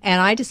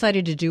 And I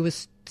decided to do a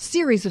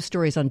series of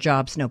stories on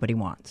jobs nobody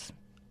wants.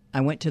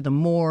 I went to the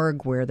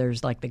morgue where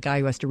there's like the guy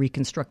who has to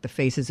reconstruct the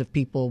faces of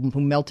people who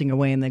melting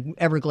away in the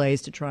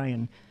Everglades to try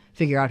and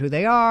figure out who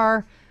they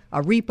are,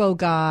 a repo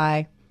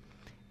guy.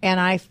 And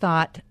I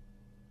thought,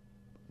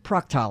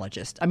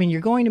 proctologist. I mean,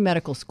 you're going to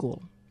medical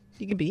school.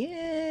 You can be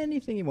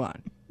anything you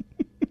want.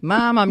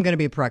 Mom, I'm going to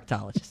be a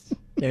proctologist.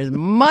 There's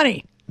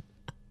money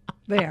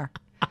there.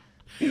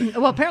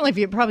 Well, apparently, if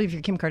you're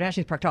Kim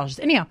Kardashian's proctologist.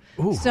 Anyhow,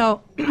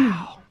 so...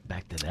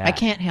 Back to that. I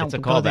can't help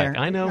but go there.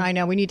 I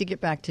know. We need to get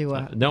back to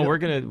we're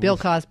gonna Bill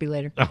Cosby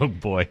later. Oh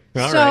boy!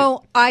 All so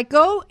right. I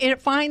go and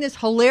find this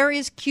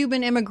hilarious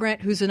Cuban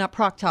immigrant who's a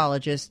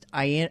proctologist.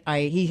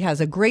 He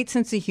has a great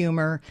sense of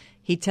humor.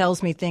 He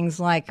tells me things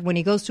like when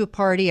he goes to a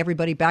party,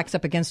 everybody backs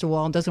up against a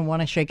wall and doesn't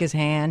want to shake his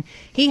hand.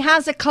 He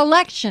has a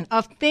collection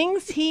of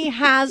things he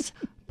has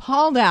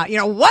pulled out. 1 in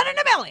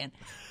a million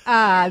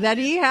that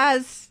he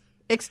has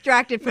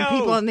extracted from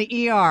people in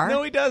the ER.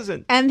 No, he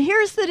doesn't. And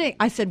here's the thing.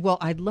 I said, well,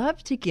 I'd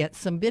love to get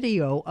some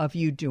video of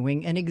you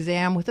doing an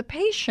exam with a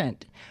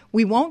patient.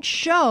 We won't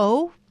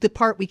show the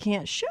part we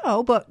can't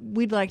show, but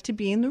we'd like to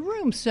be in the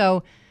room.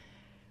 So,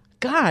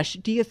 gosh,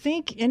 do you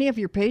think any of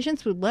your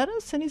patients would let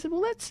us? And he said, well,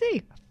 let's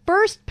see.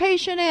 First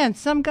patient in,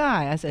 some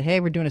guy. I said,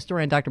 hey, we're doing a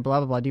story on Dr. Blah,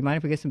 blah, blah. Do you mind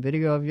if we get some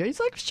video of you? He's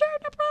like, sure,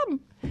 no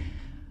problem.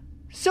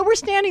 So we're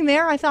standing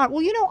there. I thought,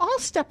 well, I'll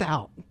step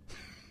out.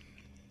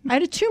 I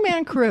had a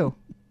 2-man crew.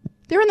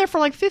 They were in there for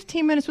like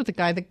 15 minutes with the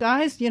guy. The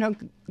guys,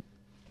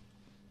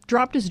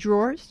 dropped his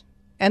drawers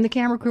and the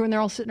camera crew, and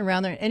they're all sitting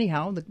around there.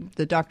 Anyhow,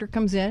 the doctor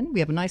comes in. We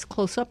have a nice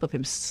close-up of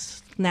him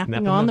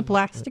snapping on the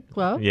plastic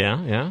glove.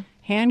 Yeah.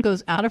 Hand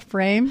goes out of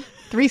frame.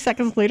 3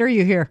 seconds later,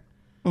 you hear,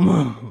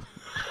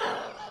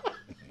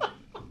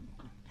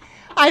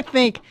 I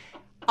think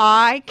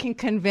I can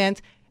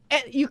convince...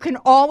 You can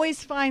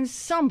always find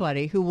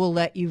somebody who will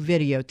let you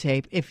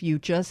videotape if you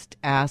just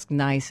ask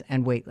nice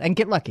and wait and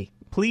get lucky.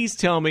 Please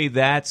tell me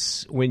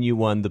that's when you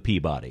won the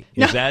Peabody.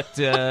 Is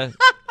that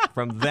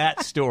from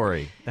that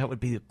story? That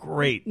would be a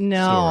great story.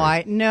 No.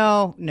 Right.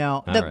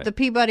 The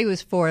Peabody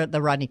was for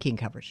the Rodney King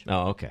coverage.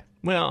 Oh, okay.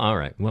 Well, all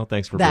right. Well,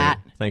 thanks for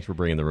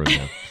bringing the room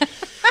down.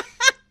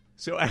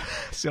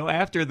 So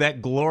after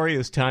that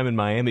glorious time in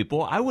Miami,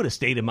 boy, I would have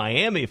stayed in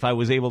Miami if I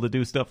was able to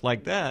do stuff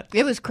like that.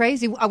 It was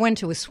crazy. I went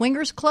to a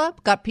swingers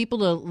club, got people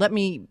to let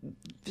me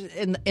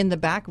in the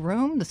back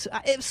room.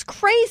 It was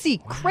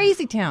crazy,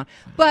 crazy town.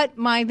 But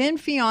my then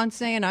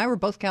fiance and I were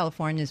both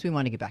Californians. We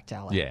wanted to get back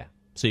to LA. Yeah.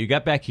 So you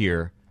got back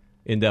here,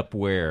 end up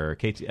where?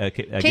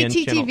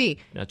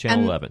 KTTV.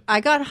 Channel 11. I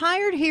got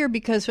hired here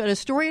because at a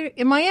story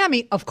in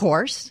Miami, of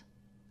course,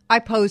 I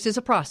posed as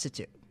a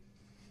prostitute.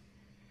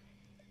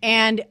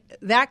 And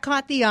that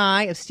caught the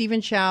eye of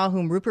Stephen Chow,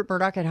 whom Rupert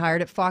Murdoch had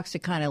hired at Fox to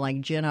kind of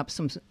like gin up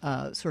some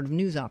sort of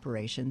news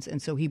operations.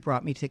 And so he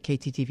brought me to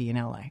KTTV in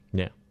L.A.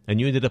 Yeah. And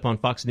you ended up on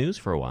Fox News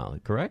for a while,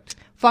 correct?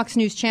 Fox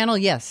News Channel,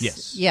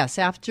 yes. Yes.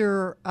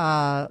 After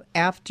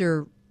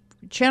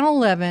Channel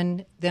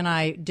 11, then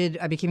I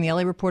became the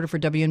LA reporter for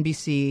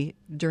WNBC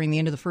during the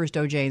end of the first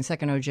OJ and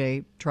second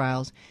OJ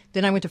trials.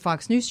 Then I went to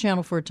Fox News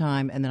Channel for a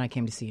time, and then I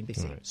came to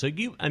CNBC. Right. So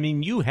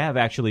you have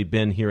actually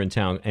been here in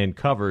town and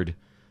covered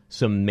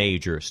some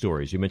major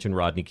stories. You mentioned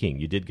Rodney King.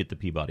 You did get the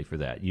Peabody for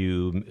that.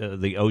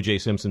 The O.J.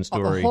 Simpson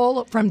story.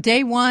 From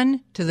day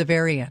one to the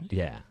very end.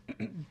 Yeah.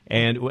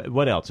 And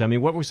what else? I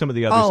mean, what were some of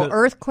the others?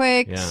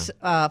 Earthquakes,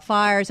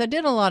 fires. I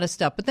did a lot of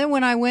stuff. But then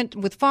when I went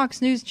with Fox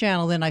News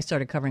Channel, then I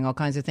started covering all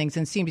kinds of things.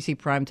 And CNBC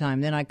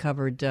Primetime, then I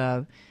covered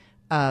the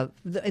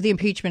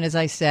impeachment, as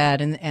I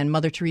said, and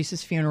Mother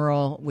Teresa's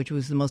funeral, which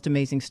was the most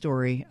amazing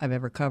story I've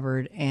ever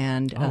covered.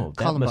 And that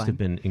Columbine. must have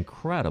been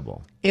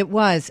incredible. It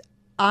was.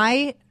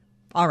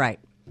 All right.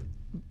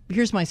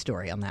 Here's my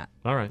story on that.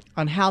 All right.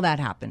 On how that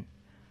happened.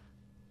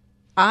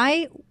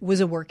 I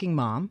was a working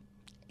mom,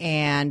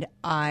 and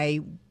my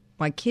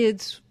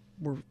kids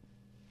were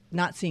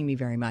not seeing me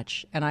very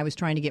much, and I was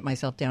trying to get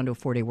myself down to a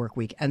 4-day work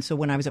week. And so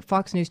when I was at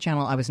Fox News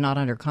Channel, I was not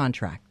under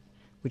contract,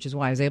 which is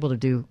why I was able to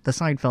do the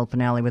Seinfeld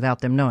finale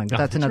without them knowing. But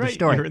that's another right.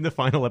 story. You're in the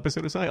final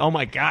episode of Seinfeld. Oh,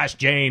 my gosh,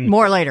 Jane.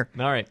 More later.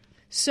 All right.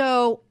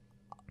 So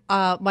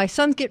my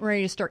son's getting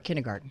ready to start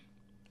kindergarten.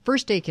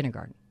 First day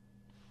kindergarten.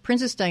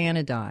 Princess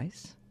Diana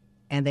dies,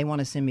 and they want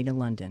to send me to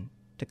London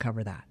to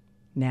cover that.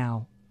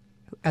 Now,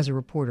 as a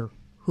reporter,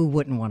 who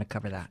wouldn't want to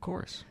cover that? Of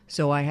course.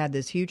 So I had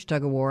this huge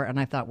tug-of-war, and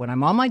I thought, when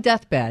I'm on my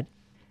deathbed,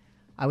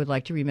 I would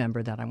like to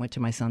remember that I went to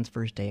my son's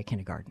first day of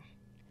kindergarten.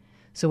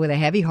 So with a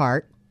heavy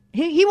heart,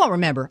 he won't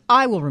remember.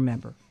 I will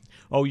remember.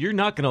 Oh, you're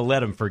not going to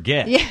let him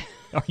forget. Yeah.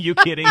 Are you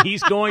kidding?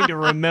 He's going to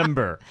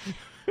remember.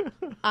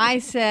 I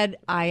said,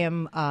 I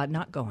am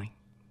not going.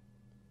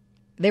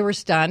 They were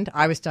stunned.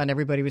 I was stunned.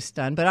 Everybody was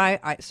stunned.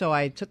 But so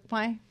I took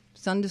my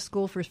son to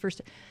school for his first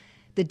day.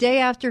 The day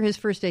after his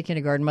first day of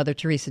kindergarten, Mother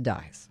Teresa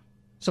dies.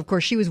 So, of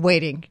course, she was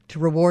waiting to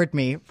reward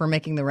me for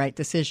making the right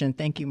decision.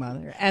 Thank you,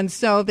 Mother. And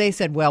so they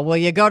said, well, will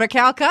you go to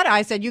Calcutta?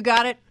 I said, you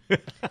got it.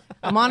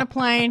 I'm on a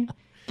plane.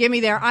 Get me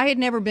there. I had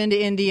never been to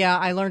India.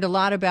 I learned a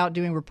lot about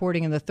doing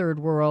reporting in the third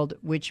world,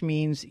 which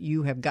means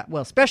you have got,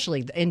 well,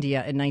 especially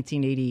India in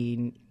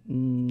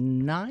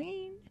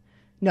 1989?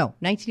 No,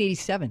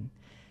 1987.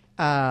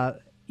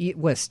 It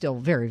was still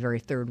very, very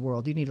third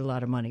world. You need a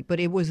lot of money. But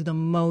it was the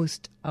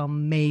most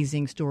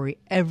amazing story.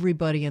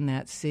 Everybody in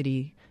that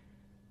city,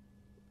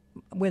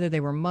 whether they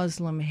were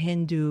Muslim,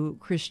 Hindu,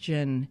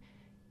 Christian,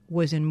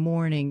 was in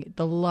mourning.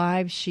 The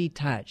lives she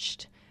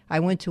touched. I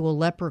went to a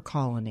leper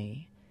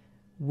colony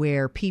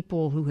where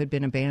people who had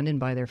been abandoned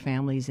by their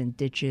families in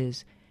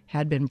ditches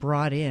had been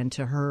brought in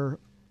to her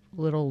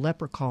little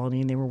leper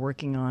colony, and they were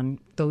working on,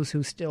 those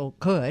who still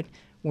could,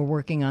 were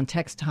working on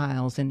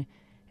textiles, and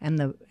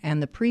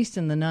the priests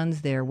and the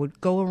nuns there would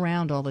go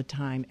around all the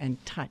time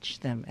and touch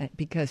them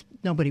because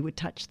nobody would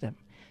touch them.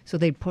 So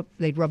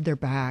they'd rub their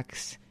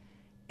backs.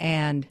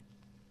 And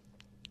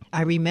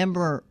I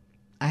remember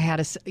I had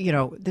this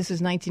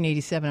is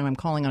 1987, and I'm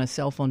calling on a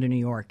cell phone to New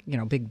York,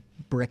 big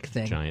brick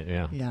thing. Giant,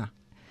 yeah. Yeah.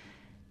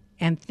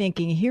 And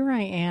thinking, here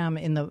I am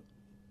in the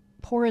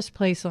poorest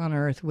place on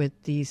earth with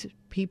these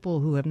people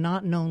who have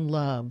not known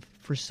love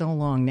for so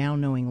long, now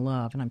knowing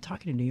love. And I'm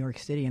talking to New York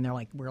City, and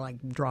we're like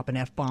dropping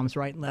F-bombs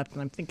right and left.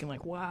 And I'm thinking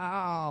like,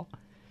 wow,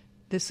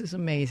 this is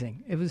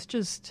amazing. It was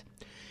just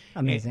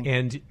amazing.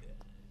 And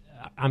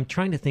I'm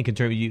trying to think in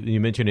terms, you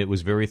mentioned it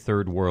was very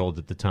third world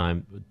at the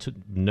time,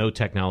 no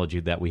technology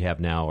that we have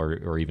now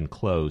or even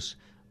close.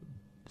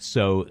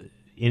 So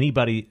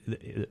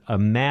a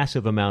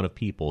massive amount of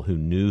people who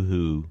knew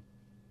who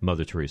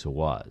Mother Teresa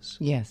was.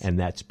 Yes. And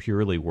that's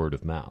purely word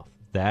of mouth.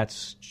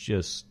 That's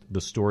just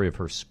the story of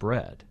her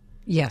spread.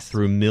 Yes.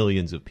 Through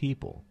millions of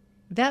people.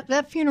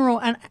 That funeral,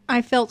 and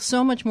I felt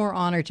so much more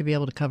honored to be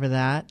able to cover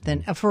that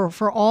than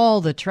for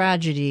all the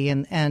tragedy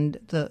and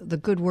the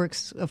good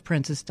works of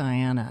Princess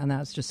Diana, and that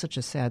was just such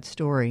a sad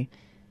story.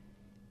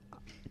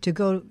 To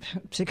go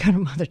to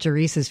Mother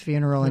Teresa's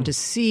funeral and to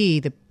see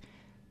the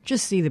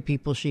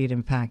people she had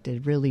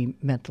impacted really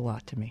meant a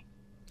lot to me.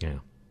 Yeah,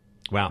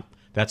 wow,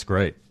 that's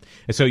great.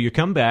 And so you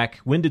come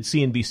back. When did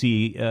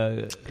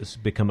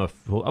CNBC become a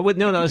full? Oh,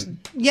 no,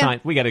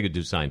 we got to go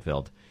do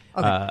Seinfeld.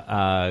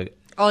 Okay.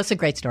 Oh, it's a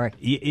great story,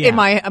 in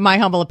my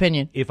humble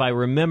opinion. If I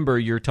remember,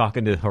 you're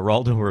talking to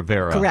Geraldo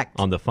Rivera Correct.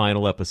 On the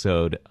final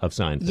episode of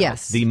Seinfeld.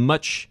 Yes. The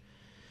much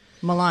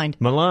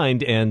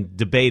maligned and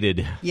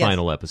debated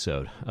final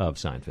episode of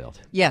Seinfeld.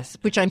 Yes,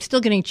 which I'm still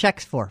getting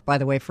checks for, by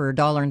the way, for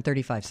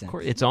 $1.35. Of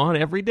course, it's on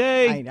every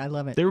day. I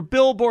love it. There are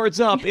billboards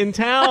up in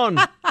town.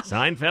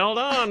 Seinfeld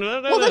on.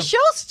 Well, the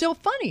show's still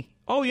funny.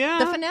 Oh, yeah.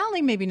 The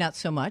finale, maybe not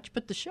so much,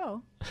 but the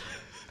show.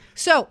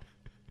 So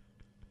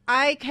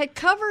I had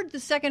covered the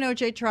second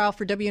OJ trial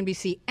for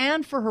WNBC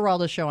and for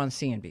Geraldo's show on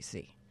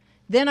CNBC.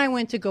 Then I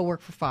went to go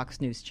work for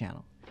Fox News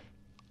Channel,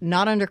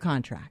 not under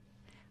contract.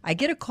 I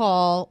get a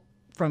call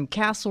from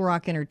Castle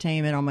Rock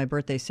Entertainment on my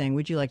birthday saying,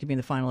 would you like to be in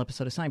the final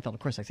episode of Seinfeld? Of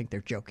course, I think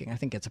they're joking. I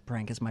think it's a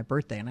prank. It's my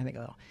birthday. And I think,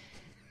 oh.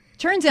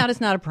 Turns out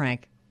it's not a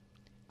prank.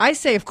 I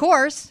say, of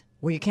course.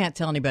 Well, you can't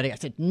tell anybody. I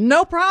said,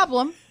 no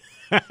problem.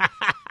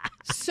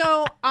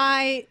 So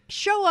I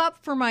show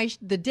up for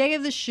the day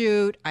of the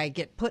shoot. I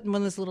get put in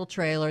one of this little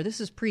trailer.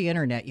 This is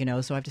pre-internet,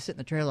 so I have to sit in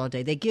the trailer all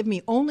day. They give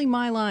me only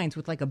my lines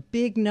with like a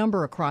big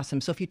number across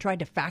them. So if you tried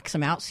to fax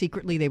them out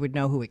secretly, they would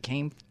know who it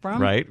came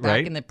from.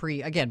 Back in the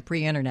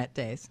pre-internet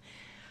days.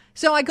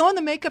 So I go in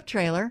the makeup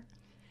trailer,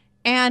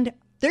 and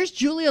there's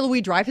Julia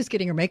Louis-Dreyfus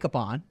getting her makeup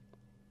on.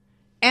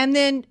 And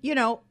then,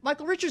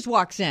 Michael Richards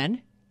walks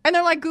in. And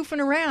they're like goofing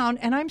around,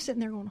 and I'm sitting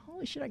there going,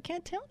 holy shit, I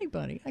can't tell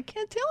anybody.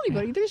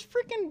 There's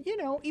freaking,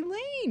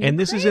 Elaine. And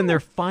this is in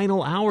their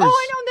final hours. Oh,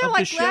 I know. And they're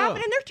like the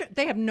laughing, and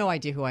they have no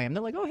idea who I am.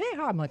 They're like, oh, hey,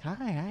 hi. I'm like,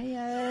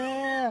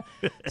 hi.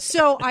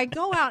 So I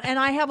go out, and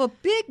I have a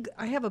big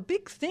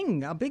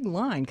thing, a big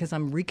line, because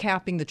I'm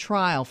recapping the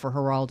trial for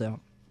Geraldo.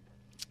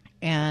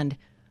 And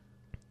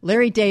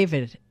Larry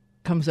David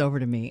comes over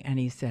to me, and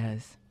he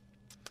says,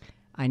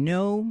 I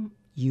know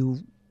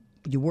you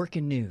work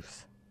in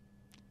news,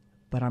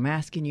 but I'm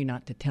asking you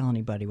not to tell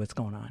anybody what's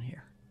going on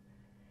here.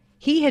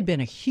 He had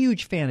been a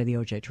huge fan of the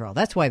OJ trial.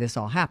 That's why this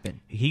all happened.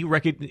 He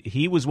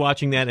was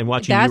watching that and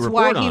watching you report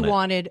on it. That's why he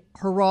wanted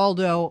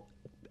Geraldo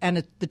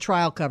and the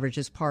trial coverage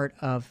as part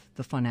of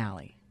the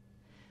finale.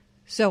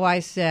 So I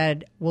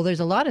said, well, there's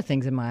a lot of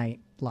things in my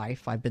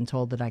life I've been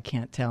told that I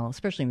can't tell,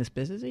 especially in this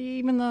business,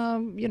 even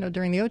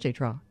during the OJ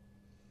trial.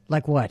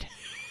 Like what?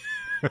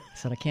 I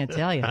said, I can't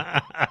tell you.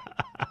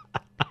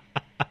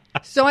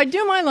 So I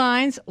do my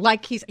lines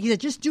like he said,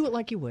 just do it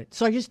like you would.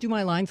 So I just do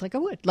my lines like I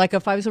would, like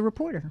if I was a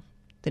reporter.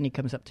 Then he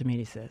comes up to me and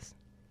he says,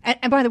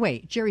 and by the way,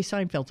 Jerry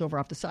Seinfeld's over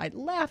off the side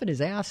laughing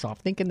his ass off,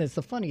 thinking that's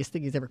the funniest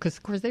thing he's ever, because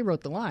of course they wrote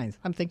the lines.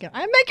 I'm thinking,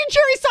 I'm making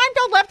Jerry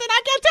Seinfeld laugh and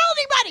I can't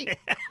tell anybody.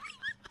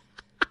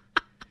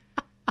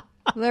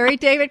 Larry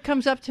David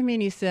comes up to me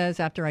and he says,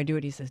 after I do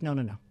it, he says, no,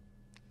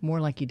 more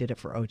like you did it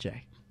for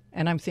OJ.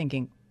 And I'm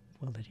thinking,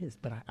 well, it is,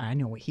 but I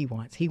know what he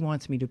wants. He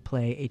wants me to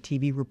play a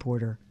TV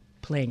reporter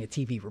playing a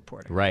TV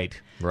reporter. Right.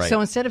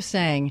 So instead of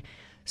saying,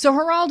 so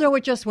Geraldo,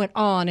 it just went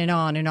on and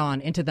on and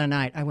on into the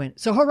night, I went,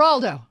 so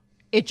Geraldo,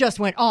 it just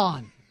went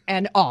on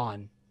and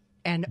on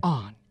and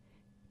on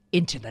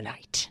into the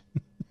night.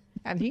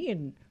 And he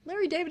and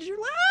Larry David are like,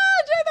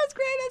 oh, Jay, that's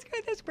great, that's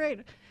great, that's great.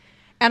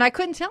 And I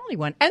couldn't tell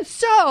anyone. And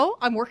so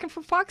I'm working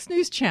for Fox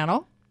News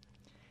Channel,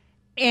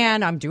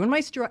 and I'm doing my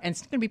story, and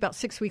it's going to be about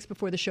 6 weeks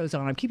before the show's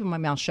on. I'm keeping my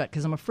mouth shut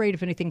because I'm afraid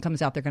if anything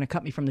comes out, they're going to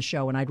cut me from the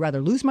show, and I'd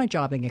rather lose my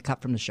job than get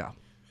cut from the show.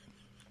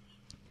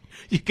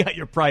 You got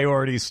your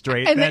priorities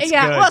straight. And That's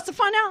yeah, good. well, it's a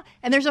fun out.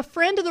 And there's a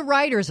friend of the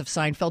writers of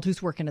Seinfeld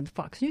who's working at the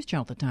Fox News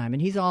Channel at the time,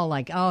 and he's all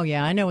like, oh,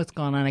 yeah, I know what's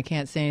going on. I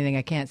can't say anything.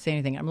 I can't say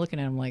anything. I'm looking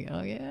at him like,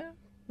 oh, yeah,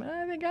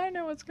 I think I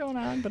know what's going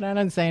on, but I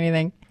don't say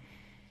anything.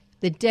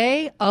 The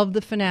day of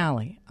the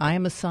finale, I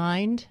am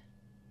assigned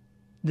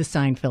the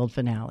Seinfeld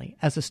finale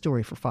as a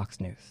story for Fox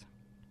News.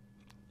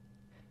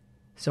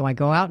 So I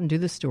go out and do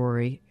the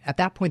story. At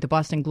that point, the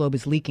Boston Globe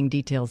is leaking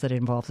details that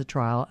involves the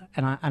trial,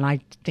 and I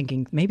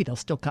thinking maybe they'll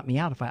still cut me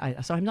out if I.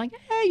 So I'm like,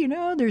 hey,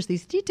 there's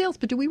these details,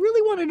 but do we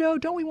really want to know?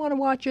 Don't we want to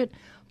watch it?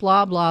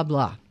 Blah blah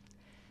blah.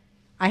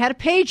 I had a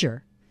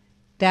pager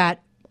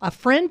that a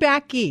friend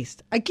back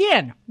east,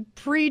 again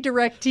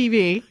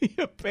pre-DirecTV,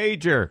 A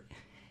pager.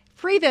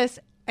 free this.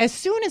 As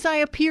soon as I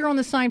appear on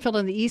the Seinfeld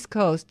on the East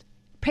Coast,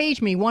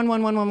 page me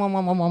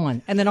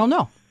 1111111, and then I'll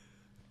know.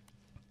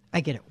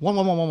 I get it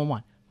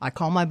 1111111. I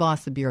call my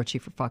boss, the bureau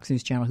chief for Fox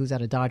News Channel, who's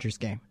at a Dodgers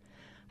game.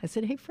 I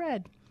said, hey,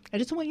 Fred, I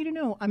just want you to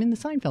know I'm in the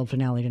Seinfeld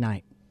finale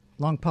tonight.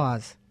 Long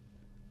pause.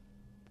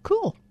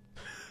 Cool.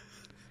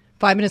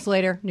 5 minutes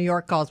later, New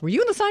York calls. Were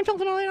you in the Seinfeld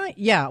finale tonight?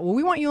 Yeah. Well,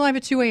 we want you live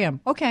at 2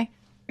 a.m. Okay.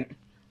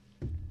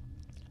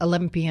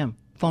 11 p.m.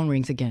 Phone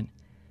rings again.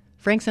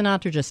 Frank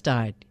Sinatra just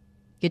died.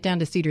 Get down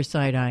to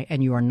Cedars-Sinai,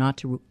 and you are not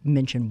to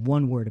mention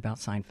one word about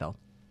Seinfeld.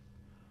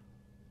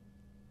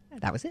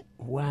 That was it.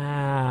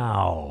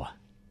 Wow.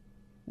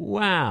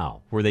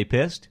 Were they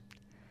pissed?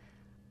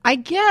 I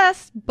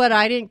guess, but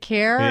I didn't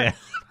care. Yeah,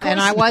 and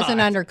I wasn't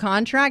not. under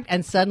contract,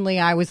 and suddenly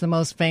I was the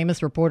most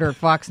famous reporter at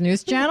Fox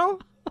News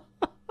Channel.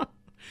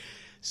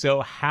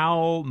 So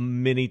how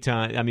many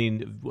times, I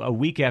mean, a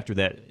week after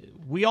that,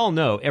 we all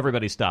know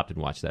everybody stopped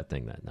and watched that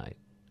thing that night.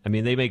 I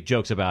mean, they make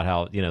jokes about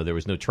how, there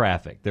was no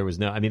traffic. There was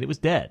it was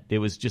dead. It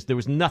was just, there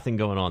was nothing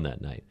going on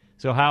that night.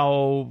 So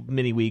how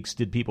many weeks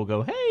did people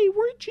go, hey,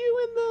 weren't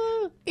you in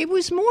the... It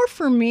was more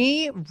for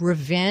me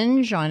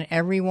revenge on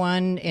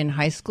everyone in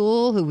high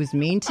school who was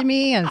mean to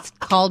me and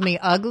called me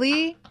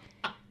ugly.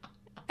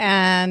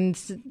 And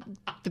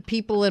the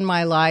people in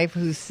my life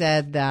who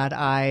said that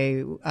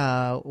I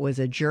was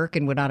a jerk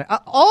and would not,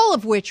 all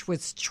of which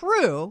was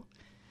true,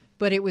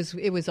 but it was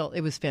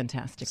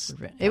fantastic.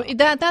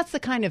 That's the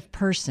kind of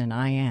person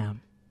I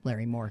am,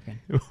 Larry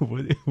Morgan.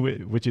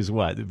 Which is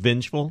what?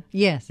 Vengeful?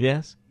 Yes.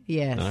 Yes?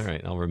 Yes. All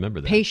right, I'll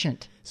remember that.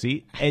 Patient.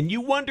 See? And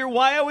you wonder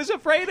why I was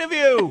afraid of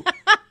you.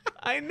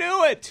 I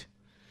knew it.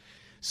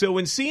 So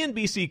when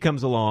CNBC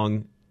comes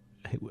along,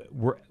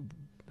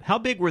 how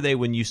big were they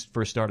when you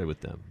first started with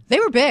them? They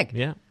were big.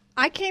 Yeah.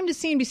 I came to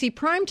CNBC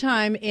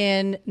primetime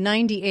in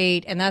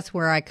 98, and that's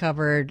where I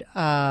covered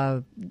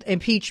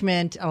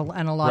impeachment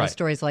and a lot of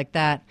stories like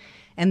that.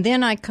 And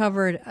then I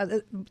covered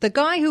the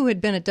guy who had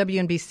been at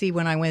WNBC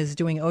when I was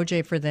doing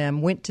OJ for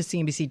them went to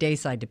CNBC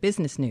Dayside to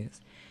Business News.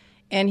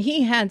 And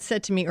he had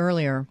said to me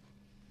earlier,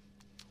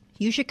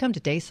 you should come to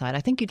Dayside.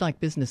 I think you'd like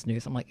Business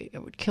News. I'm like, it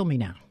would kill me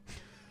now.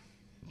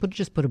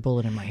 Just put a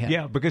bullet in my head.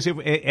 Yeah, because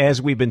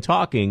as we've been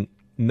talking,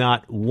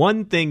 not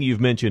one thing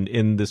you've mentioned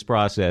in this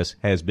process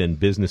has been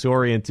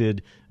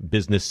business-oriented,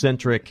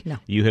 business-centric. No.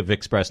 You have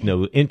expressed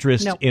no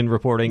interest in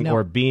reporting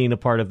or being a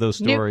part of those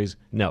stories.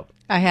 No.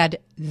 I had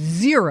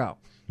zero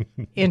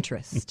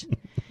interest.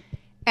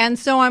 And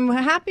so I'm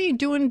happy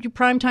doing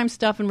primetime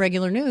stuff and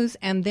regular news,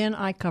 and then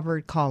I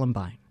covered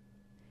Columbine.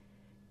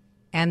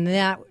 And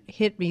that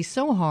hit me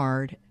so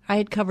hard. I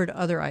had covered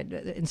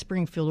in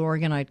Springfield,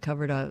 Oregon, I'd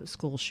covered a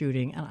school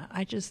shooting, and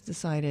I just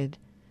decided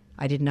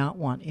I did not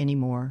want any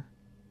more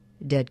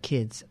dead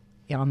kids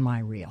on my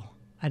reel.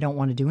 I don't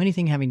want to do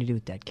anything having to do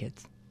with dead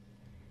kids.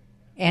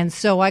 And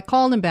so I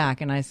called him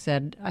back and I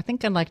said, I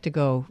think I'd like to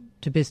go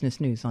to Business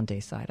News on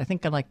Dayside. I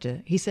think I'd like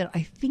to. He said,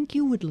 I think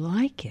you would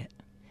like it.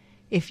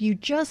 If you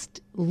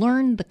just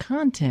learn the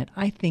content,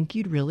 I think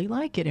you'd really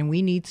like it. And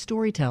we need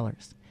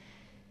storytellers.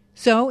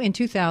 So in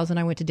 2000,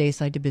 I went to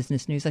Dayside to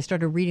Business News. I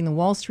started reading the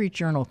Wall Street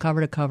Journal cover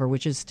to cover,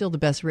 which is still the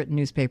best written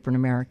newspaper in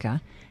America.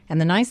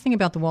 And the nice thing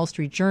about the Wall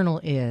Street Journal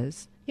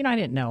is, I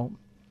didn't know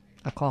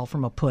a call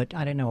from a put.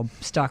 I didn't know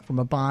a stock from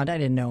a bond. I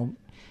didn't know.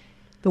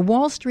 The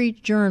Wall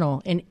Street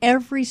Journal, in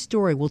every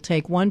story, will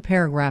take one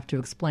paragraph to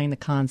explain the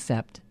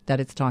concept that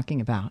it's talking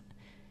about.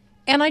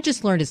 And I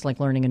just learned it's like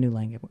learning a new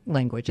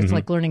language. It's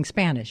like learning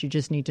Spanish. You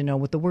just need to know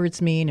what the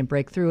words mean and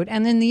break through it.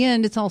 And in the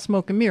end, it's all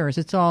smoke and mirrors.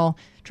 It's all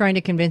trying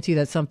to convince you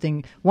that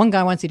something, one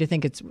guy wants you to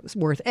think it's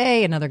worth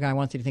A, another guy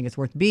wants you to think it's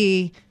worth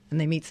B, and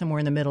they meet somewhere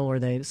in the middle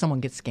or someone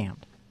gets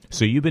scammed.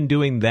 So you've been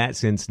doing that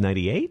since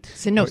 98?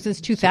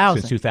 Since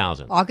 2000. Since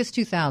 2000. August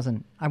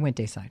 2000, I went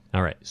Dayside.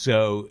 All right.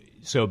 So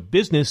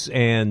business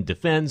and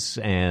defense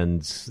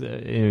and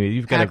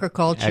you've got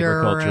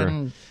agriculture.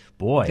 And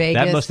Boy,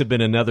 Vegas. that must have been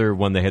another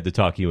one they had to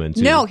talk you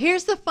into. No,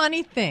 here's the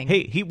funny thing.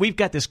 Hey, we've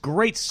got this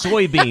great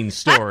soybean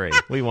story.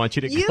 We want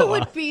you to You go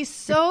would on. be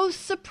so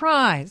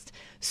surprised.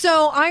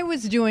 So I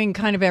was doing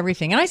kind of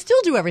everything, and I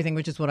still do everything,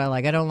 which is what I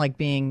like. I don't like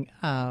being,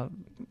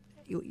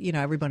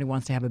 everybody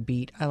wants to have a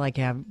beat. I like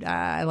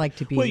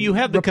to be. Well, you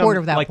have become reporter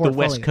without like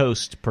portfolio. the West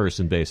Coast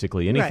person,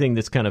 basically. Anything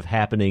that's kind of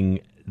happening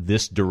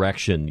this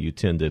direction, you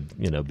tend to,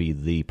 be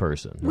the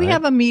person. We right?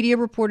 have a media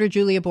reporter,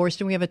 Julia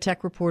Borston. We have a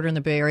tech reporter in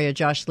the Bay Area,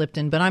 Josh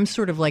Lipton. But I'm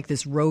sort of like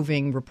this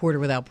roving reporter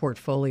without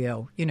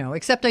portfolio,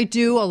 except I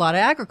do a lot of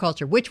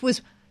agriculture, which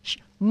was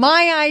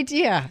my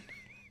idea.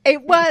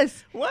 It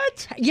was.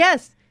 What?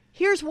 Yes.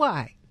 Here's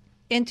why.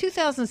 In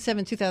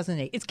 2007,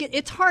 2008,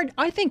 it's hard.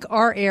 I think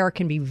our air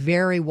can be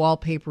very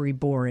wallpapery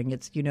boring.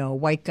 It's,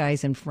 white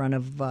guys in front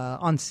of,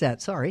 on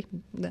set. Sorry.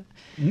 No.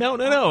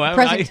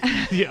 Present-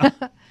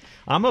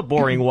 I'm a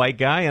boring white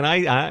guy, and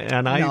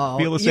I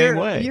feel the same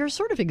way. You're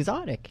sort of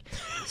exotic.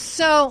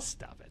 So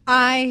Stop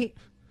it.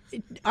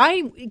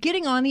 I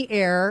getting on the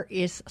air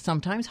is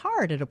sometimes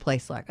hard at a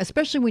place like,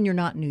 especially when you're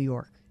not in New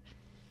York.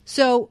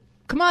 So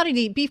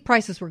commodity beef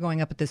prices were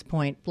going up at this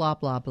point, blah,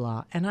 blah,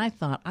 blah. And I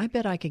thought, I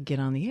bet I could get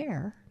on the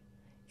air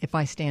if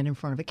I stand in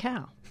front of a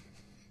cow.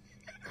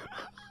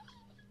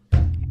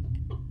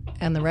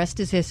 And the rest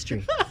is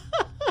history.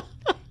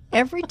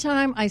 Every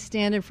time I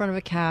stand in front of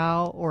a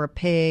cow or a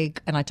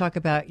pig and I talk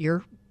about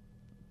your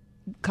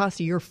cost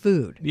of your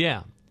food.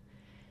 Yeah.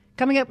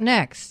 Coming up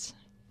next,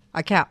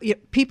 a cow.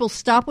 People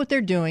stop what they're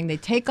doing. They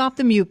take off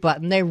the mute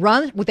button. They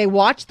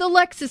watch the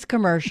Lexus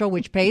commercial,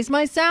 which pays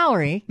my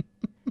salary,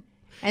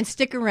 and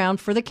stick around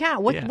for the cow.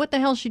 What the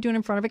hell is she doing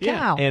in front of a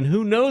cow? And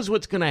who knows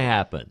what's going to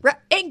happen? Right,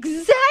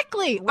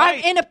 exactly. Right.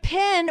 I'm in a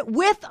pen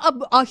with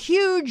a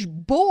huge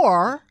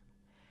boar.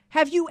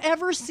 Have you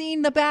ever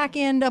seen the back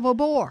end of a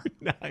boar?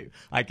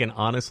 I can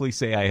honestly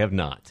say I have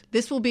not.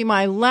 This will be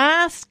my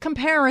last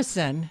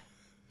comparison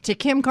to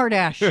Kim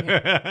Kardashian.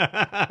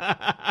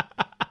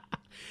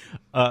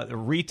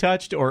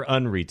 Retouched or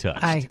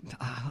unretouched?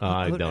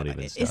 I don't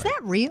even start. Is that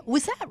real?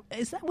 Was that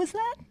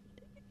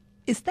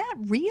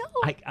real?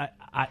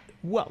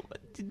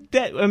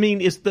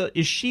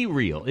 Is she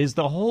real? Is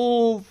the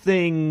whole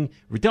thing?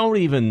 Don't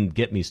even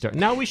get me started.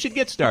 Now we should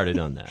get started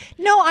on that.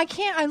 No, I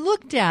can't. I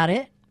looked at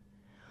it.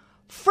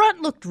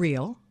 Front looked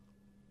real.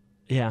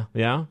 Yeah.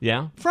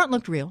 Front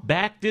looked real.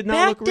 Back did not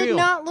Back look real. did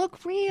not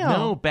look real.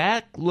 No,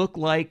 back looked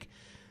like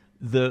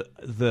the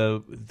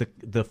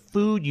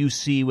food you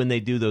see when they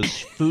do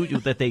those food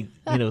that they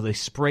they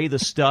spray the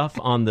stuff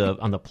on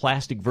the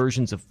plastic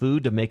versions of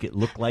food to make it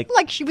look like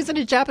she was in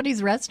a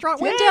Japanese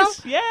restaurant window.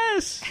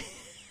 Yes.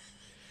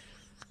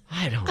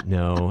 I don't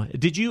know.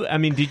 Did you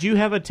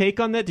have a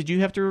take on that? Did you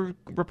have to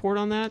report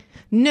on that?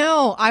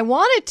 No, I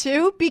wanted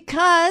to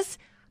because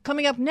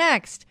coming up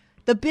next,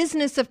 the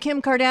business of Kim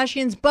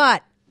Kardashian's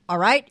butt. All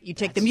right, you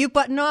take the mute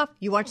button off.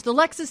 You watch the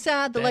Lexus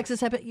ad.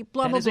 Lexus ad, blah, blah,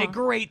 blah. That is a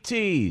great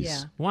tease.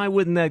 Yeah. Why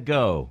wouldn't that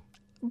go?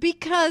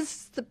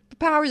 Because the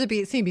powers of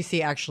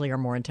CNBC actually are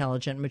more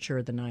intelligent and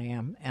mature than I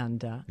am. And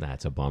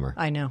That's a bummer.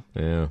 I know.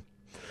 Yeah.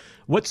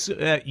 What's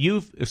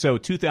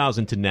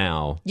 2000 to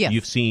now, Yes.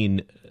 You've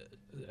seen,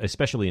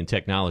 especially in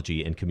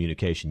technology and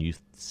communication,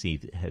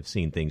 have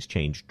seen things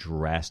change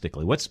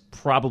drastically. What's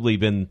probably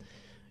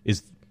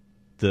is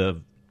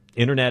the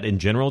internet in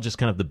general just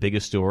kind of the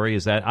biggest story?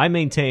 Is that I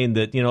maintain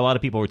that a lot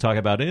of people were talking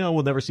about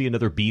we'll never see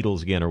another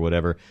Beatles again or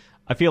whatever.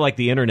 I feel like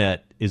the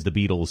internet is the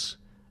Beatles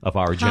of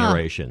our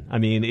generation. I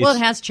mean, it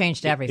has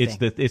changed everything.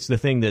 It's the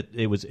thing that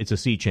it's a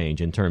sea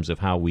change in terms of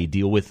how we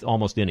deal with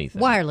almost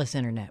anything. Wireless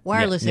internet.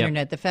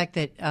 The fact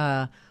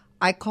that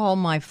I call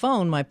my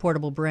phone my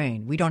portable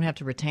brain. We don't have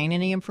to retain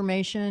any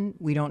information.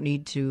 We don't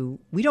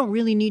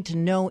really need to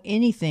know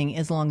anything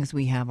as long as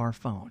we have our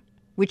phone,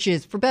 which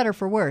is for better,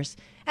 for worse.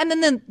 And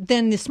then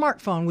the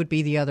smartphone would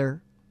be the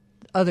other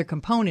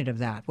component of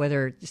that,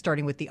 whether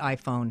starting with the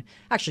iPhone,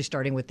 actually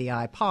starting with the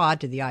iPod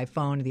to the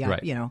iPhone, to the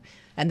Right.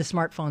 and the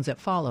smartphones that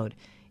followed.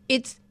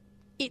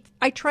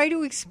 I try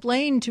to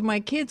explain to my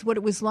kids what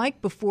it was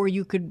like before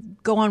you could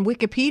go on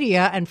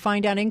Wikipedia and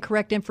find out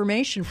incorrect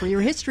information for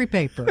your history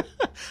paper.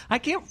 I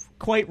can't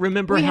quite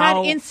remember We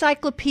how. had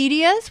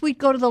encyclopedias. We'd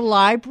go to the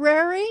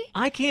library.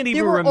 I can't There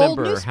even were old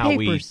remember how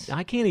we. newspapers.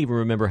 I can't even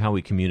remember how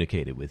we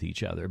communicated with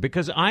each other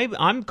because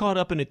I'm caught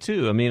up in it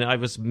too. I mean, I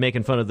was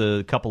making fun of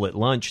the couple at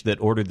lunch that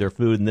ordered their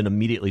food and then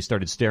immediately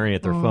started staring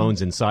at their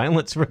phones in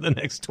silence for the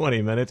next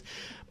 20 minutes.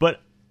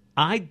 But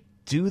I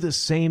do the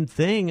same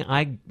thing.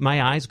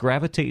 My eyes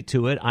gravitate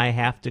to it. I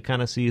have to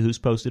kind of see who's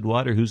posted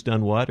what or who's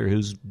done what or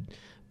who's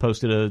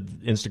posted a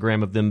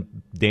Instagram of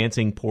them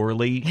dancing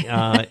poorly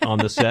on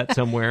the set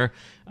somewhere.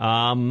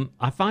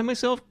 I find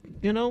myself,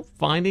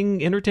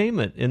 finding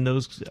entertainment in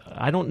those.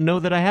 I don't know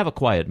that I have a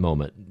quiet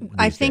moment.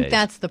 I these think days.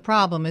 that's the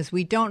problem is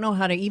we don't know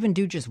how to even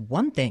do just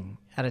one thing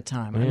at a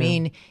time. I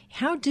mean,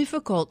 how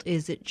difficult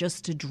is it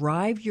just to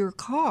drive your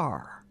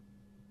car,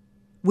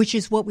 which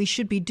is what we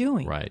should be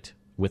doing? right.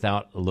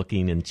 without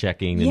looking and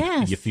checking. And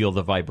Yes. you feel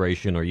the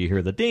vibration or you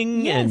hear the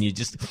ding Yes. and you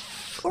just...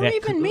 Or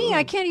even me,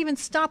 I can't even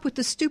stop with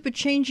the stupid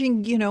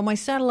changing, my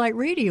satellite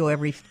radio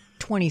every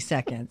 20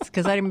 seconds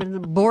because I'm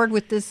bored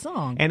with this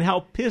song. And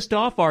how pissed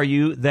off are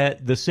you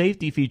that the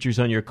safety features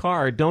on your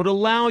car don't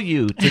allow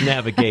you to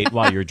navigate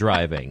while you're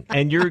driving?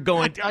 And you're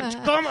going,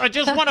 I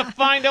just want to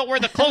find out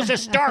where the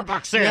closest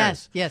Starbucks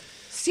is. Yes.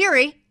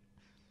 Siri.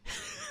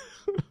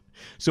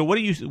 So what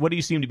do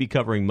you seem to be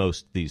covering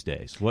most these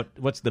days?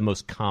 What's the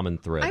most common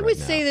thread? I right would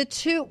now? say that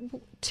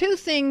two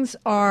things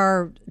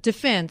are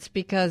defense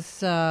because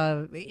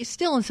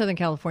still in Southern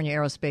California,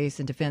 aerospace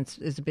and defense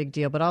is a big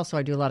deal. But also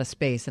I do a lot of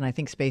space, and I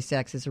think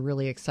SpaceX is a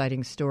really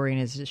exciting story and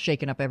has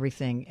shaken up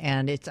everything.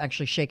 And it's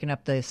actually shaken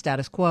up the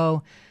status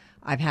quo.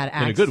 I've had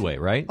in a good way,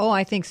 right? Oh,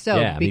 I think so.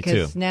 Yeah, me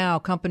because too. now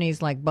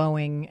companies like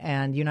Boeing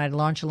and United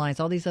Launch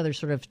Alliance, all these other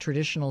sort of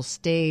traditional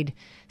staid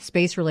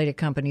space-related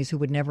companies who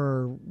would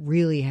never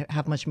really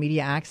have much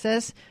media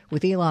access,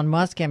 with Elon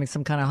Musk having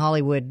some kind of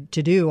Hollywood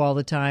to-do all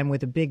the time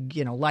with the big,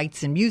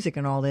 lights and music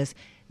and all this,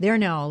 they're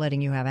now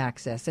letting you have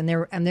access, and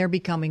they're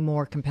becoming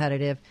more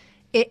competitive.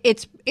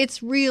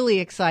 It's really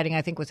exciting,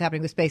 I think, what's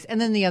happening with space.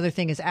 And then the other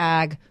thing is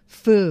ag,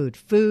 food,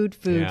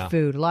 Yeah.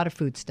 a lot of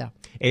food stuff.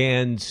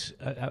 And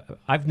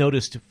I've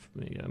noticed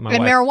my And wife,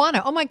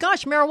 marijuana. Oh my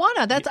gosh,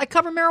 marijuana. I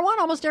cover marijuana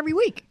almost every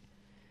week.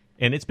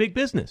 and it's big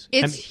business.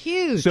 It's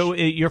huge. So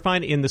you're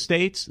finding in the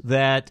states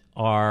that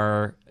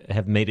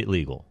have made it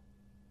legal.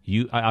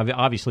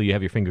 Obviously you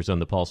have your fingers on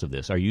the pulse of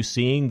this. Are you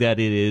seeing that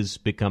it is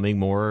becoming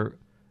more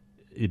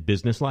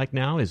business-like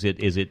now? Is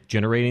it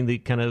generating the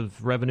kind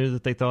of revenue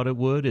that they thought it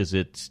would? Is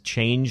it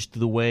changed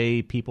the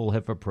way people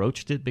have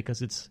approached it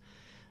because it's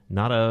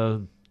not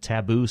a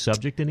taboo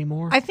subject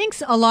anymore? I think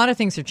a lot of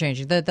things are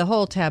changing. The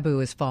whole taboo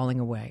is falling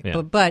away.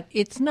 Yeah. But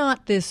it's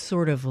not this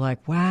sort of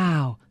like,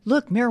 wow,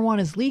 look,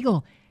 marijuana is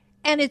legal.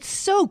 And it's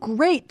so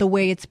great the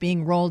way it's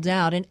being rolled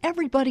out. And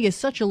everybody is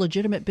such a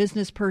legitimate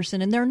business person.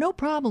 And there are no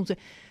problems.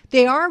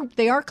 They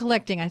are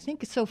collecting, I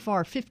think so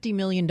far, $50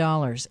 million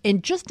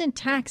just in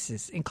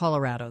taxes in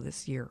Colorado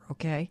this year,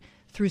 okay,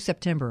 through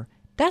September.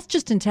 That's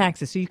just in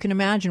taxes. So you can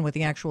imagine what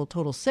the actual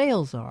total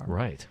sales are.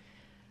 Right.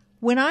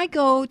 When I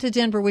go to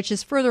Denver, which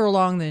is further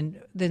along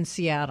than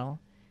Seattle,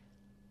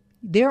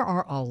 there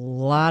are a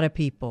lot of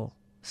people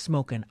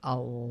smoking a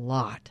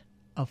lot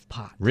of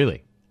pot.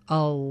 Really?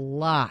 A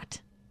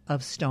lot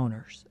of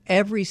stoners.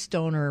 Every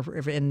stoner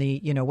in the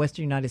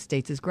Western United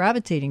States is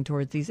gravitating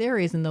towards these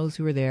areas, and those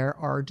who are there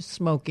are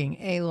smoking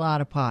a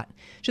lot of pot.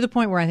 To the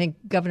point where I think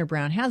Governor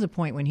Brown has a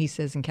point when he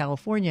says in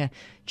California,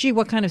 gee,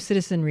 what kind of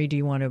citizenry do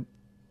you want to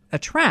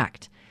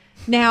attract?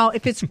 Now,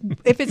 if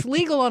it's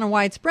legal on a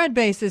widespread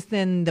basis,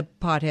 then the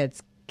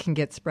potheads can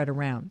get spread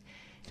around.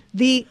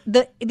 The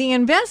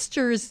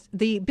investors,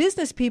 the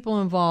business people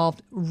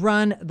involved,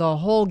 run the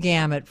whole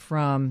gamut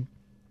from,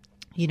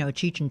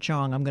 Cheech and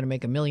Chong, I'm going to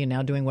make $1 million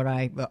now doing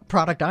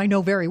product I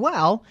know very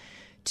well,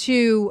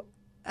 to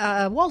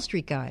Wall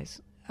Street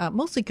guys,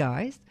 mostly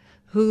guys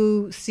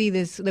who see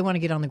this. They want to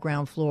get on the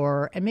ground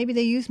floor, and maybe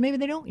they use, maybe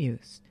they don't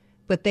use.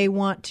 But they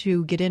want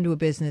to get into a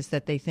business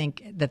that they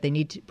think that they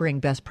need to bring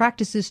best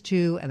practices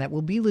to, and that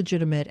will be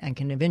legitimate and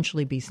can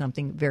eventually be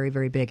something very,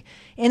 very big.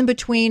 In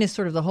between is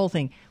sort of the whole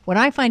thing. What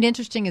I find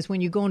interesting is when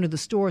you go into the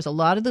stores, a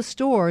lot of the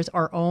stores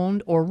are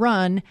owned or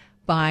run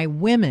by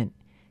women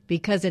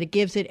because it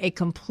gives it a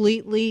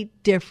completely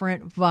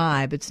different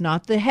vibe. It's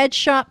not the head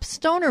shop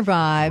stoner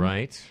vibe.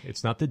 Right.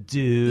 It's not the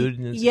dude.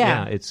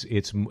 Yeah.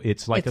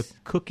 It's like a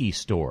cookie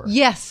store.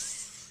 Yes.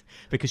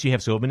 Because you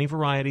have so many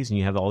varieties and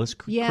you have all this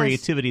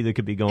creativity that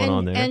could be going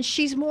on there. And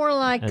she's more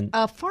like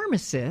a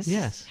pharmacist,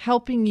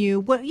 helping you.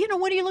 What are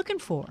you looking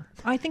for?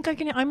 I think I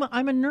can. I'm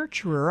a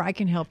nurturer. I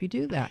can help you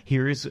do that.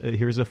 Here's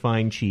a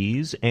fine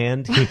cheese,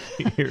 and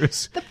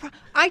here's.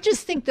 I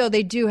just think though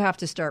they do have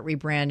to start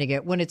rebranding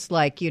it when it's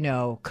like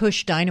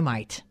Kush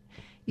Dynamite.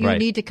 You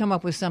need to come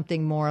up with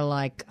something more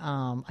like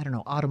I don't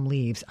know, Autumn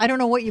Leaves. I don't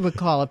know what you would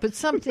call it, but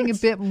something a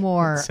bit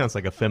more. Sounds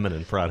like a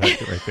feminine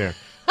product right there.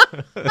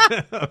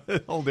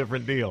 Whole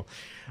different deal.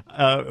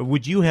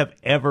 Would you have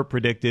ever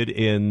predicted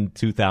in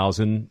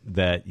 2000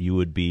 that you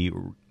would be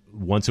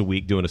once a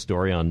week doing a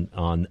story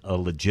on a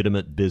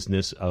legitimate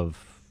business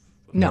of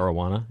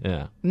marijuana?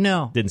 Yeah.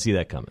 No. Didn't see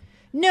that coming.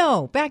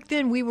 No. Back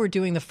then we were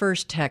doing the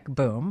first tech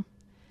boom.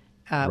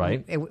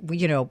 Right.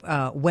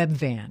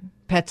 Webvan,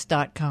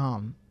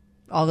 Pets.com,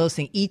 all those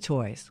things,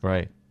 e-toys.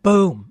 Right.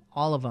 Boom.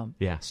 All of them.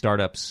 Yeah.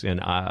 Startups and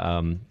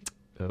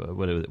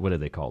what do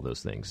they call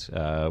those things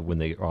when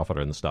they offer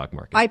it in the stock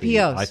market?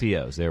 IPOs.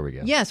 IPOs. There we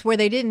go. Yes, where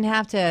they didn't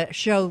have to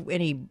show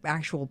any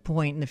actual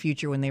point in the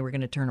future when they were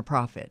going to turn a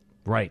profit.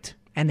 Right.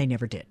 And they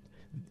never did.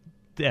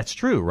 That's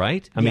true,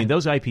 right? I mean,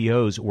 those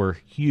IPOs were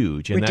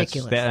huge, and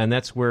ridiculous.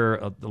 That's where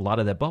a lot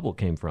of that bubble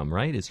came from,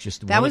 right? It's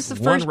just that was the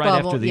first one right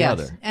bubble, after the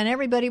other, and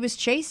everybody was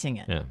chasing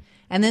it. Yeah.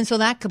 And then so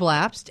that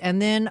collapsed.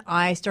 And then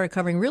I started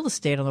covering real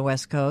estate on the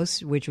West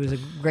Coast, which was a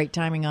great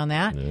timing on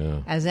that.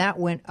 Yeah. As that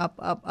went up.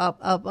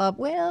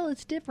 Well,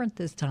 it's different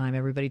this time.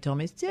 Everybody told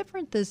me it's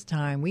different this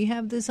time. We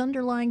have this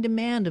underlying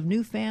demand of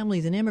new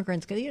families and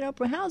immigrants.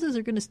 Houses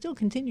are going to still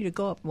continue to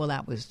go up. Well,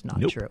 that was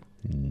not true.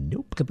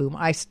 Nope. Kaboom.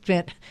 I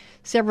spent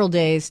several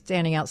days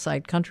standing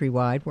outside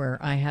Countrywide where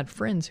I had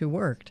friends who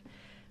worked.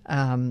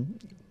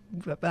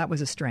 That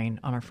was a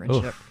strain on our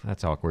friendship. Oof,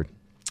 that's awkward.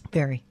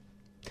 Very.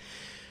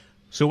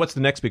 So what's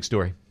the next big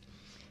story?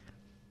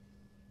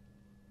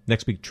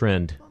 Next big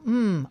trend?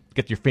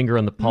 Get your finger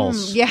on the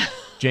pulse. Yeah.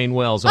 Jane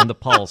Wells on the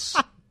pulse.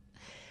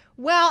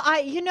 Well,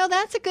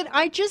 that's a good...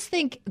 I just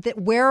think that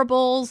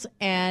wearables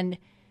and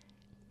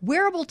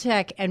wearable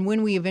tech, and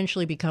when we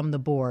eventually become the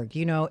Borg,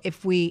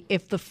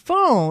 if the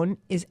phone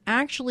is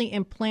actually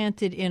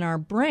implanted in our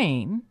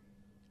brain,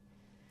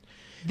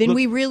 then Look,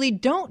 we really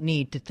don't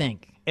need to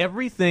think.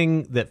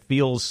 Everything that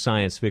feels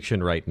science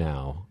fiction right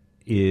now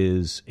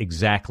is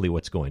exactly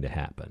what's going to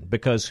happen.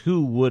 Because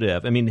who would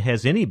have...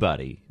 has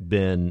anybody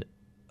been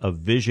a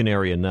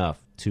visionary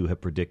enough to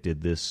have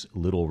predicted this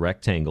little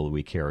rectangle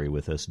we carry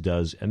with us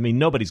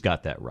nobody's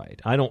got that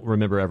right. I don't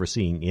remember ever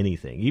seeing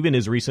anything, even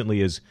as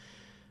recently as,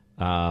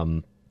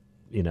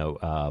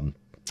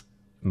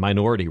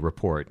 Minority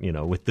Report,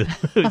 with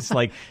the... it's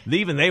like,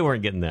 even they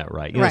weren't getting that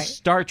right. Right.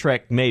 Star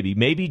Trek, maybe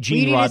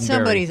Gene Roddenberry. Needed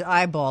somebody's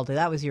eyeball.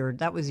 That was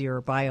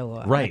your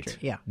bio. Right. Entry.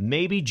 Yeah.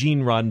 Maybe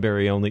Gene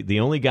Roddenberry, the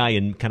only guy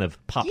in kind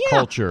of pop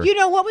culture.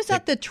 What was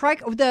that? The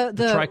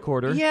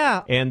tricorder.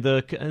 Yeah. And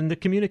the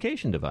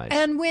communication device.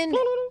 And when...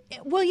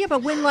 Well, yeah,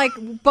 but when,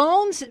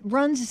 Bones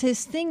runs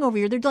his thing over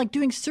you, they're,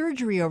 doing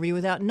surgery over you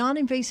without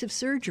non-invasive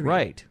surgery.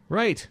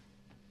 Right.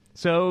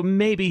 So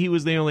maybe he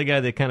was the only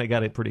guy that kind of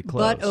got it pretty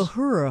close. But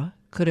Uhura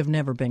could have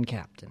never been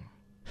captain.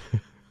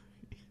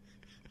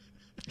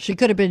 She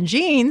could have been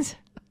Jeans.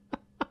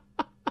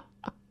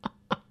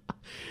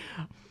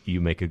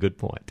 You make a good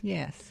point.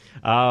 Yes.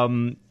 You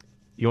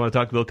want to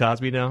talk to Bill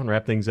Cosby now and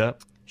wrap things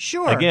up?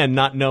 Sure. Again,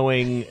 not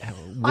knowing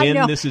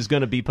when this is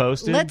going to be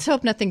posted. Let's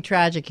hope nothing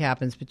tragic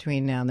happens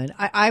between now and then.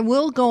 I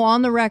will go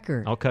on the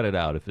record. I'll cut it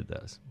out if it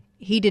does.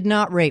 He did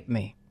not rape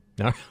me.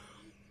 No.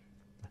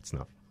 That's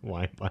not...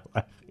 Why am I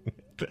laughing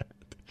at that?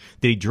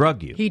 Did he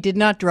drug you? He did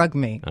not drug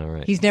me. All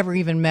right. He's never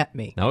even met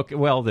me. Okay,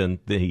 well, then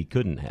he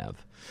couldn't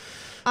have.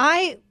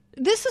 I'm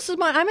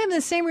in the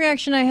same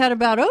reaction I had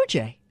about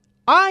OJ.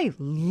 I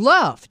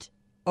loved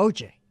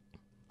OJ.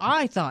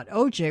 I thought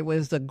OJ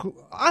was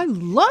I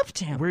loved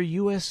him. We're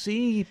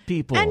USC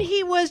people. And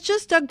he was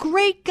just a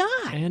great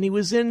guy. And he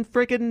was in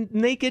frickin'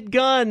 Naked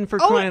Gun for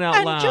crying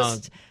out loud.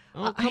 Just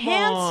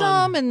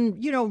handsome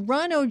and,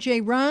 run,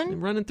 OJ,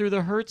 run. Running through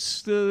the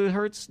Hertz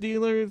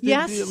dealer.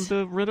 Yes.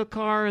 The rental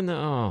car and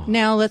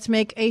Now let's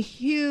make a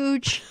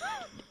huge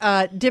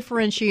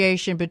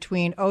differentiation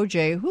between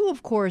OJ, who,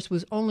 of course,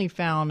 was only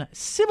found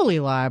civilly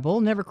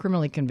liable, never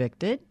criminally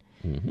convicted,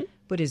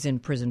 but is in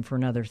prison for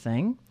another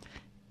thing,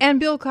 and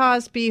Bill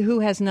Cosby, who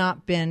has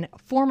not been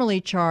formally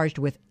charged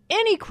with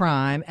any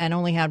crime and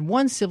only had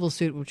one civil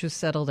suit, which was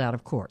settled out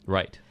of court.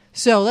 Right.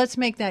 So let's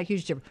make that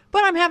huge difference.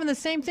 But I'm having the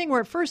same thing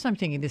where at first I'm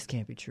thinking, this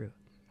can't be true.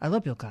 I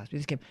love Bill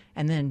Cosby.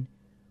 And then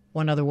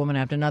one other woman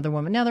after another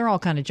woman. Now they're all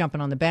kind of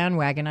jumping on the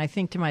bandwagon. I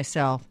think to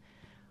myself,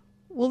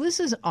 well, this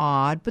is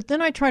odd. But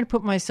then I try to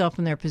put myself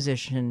in their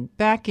position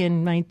back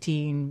in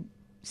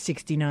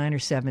 1969 or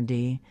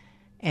 70,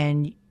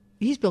 and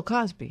he's Bill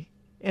Cosby.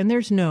 And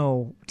there's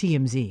no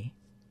TMZ.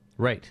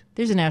 Right.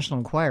 There's a National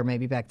Enquirer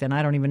maybe back then.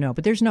 I don't even know.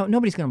 But there's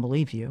nobody's going to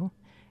believe you.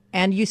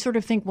 And you sort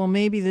of think, well,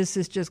 maybe this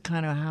is just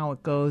kind of how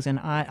it goes, and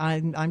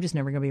I'm just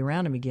never going to be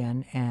around him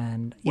again,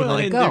 and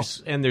let it go.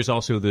 There's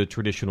also the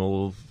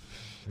traditional,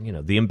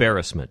 the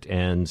embarrassment,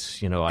 and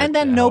and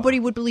then nobody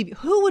would believe you.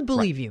 Who would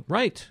believe you?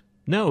 Right.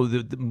 No,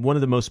 one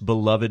of the most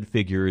beloved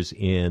figures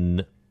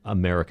in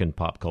American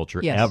pop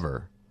culture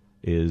ever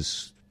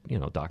is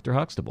Dr.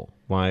 Huxtable.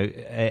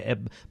 Why?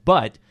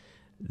 But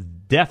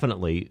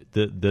definitely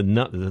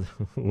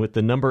with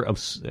the number of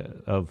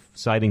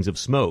sightings of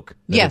smoke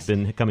that have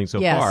been coming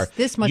so far,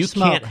 this much you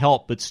smoke. Can't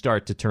help but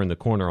start to turn the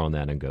corner on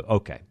that and go,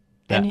 okay.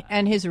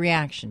 And his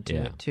reaction to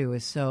it too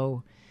is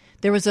so.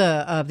 There was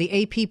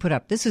the AP put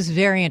up. This is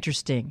very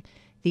interesting.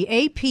 The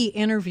AP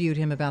interviewed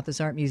him about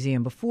this art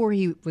museum before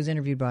he was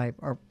interviewed by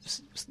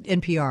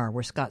NPR,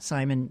 where Scott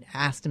Simon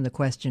asked him the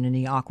question and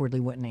he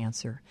awkwardly wouldn't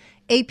answer.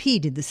 AP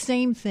did the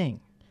same thing.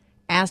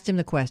 Asked him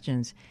the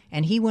questions,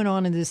 and he went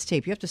on in this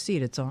tape. You have to see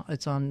it. It's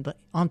on the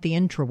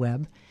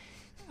intraweb,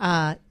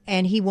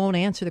 and he won't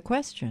answer the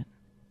question.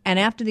 And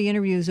after the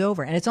interview is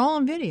over, and it's all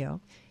on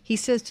video, he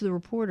says to the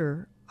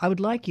reporter, "I would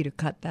like you to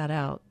cut that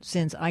out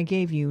since I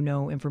gave you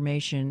no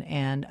information,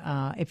 and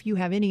if you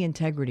have any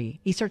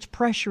integrity," he starts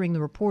pressuring the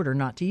reporter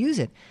not to use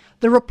it.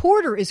 The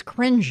reporter is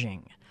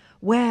cringing.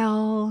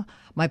 Well,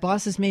 my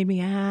boss has made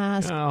me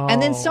ask. Oh. And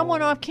then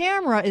someone off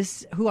camera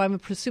is, who I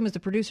presume is the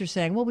producer,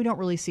 saying, well, we don't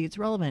really see it's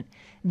relevant.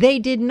 They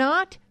did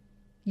not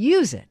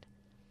use it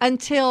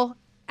until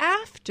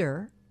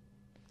after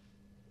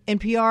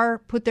NPR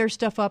put their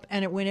stuff up,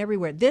 and it went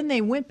everywhere. Then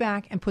they went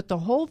back and put the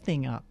whole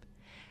thing up.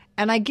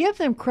 And I give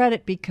them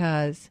credit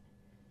because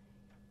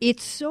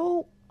it's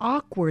so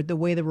awkward the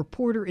way the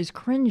reporter is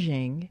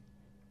cringing.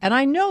 And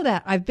I know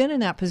that. I've been in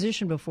that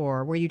position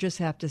before where you just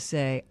have to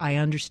say, I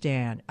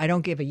understand. I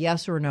don't give a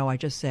yes or no. I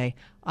just say,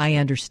 I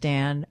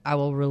understand. I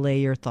will relay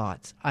your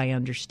thoughts. I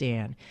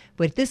understand.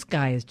 But this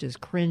guy is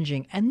just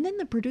cringing. And then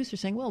the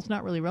producer's saying, well, it's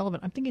not really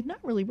relevant. I'm thinking, not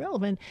really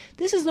relevant.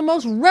 This is the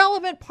most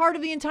relevant part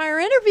of the entire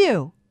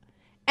interview.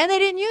 And they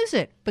didn't use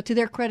it. But to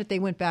their credit, they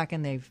went back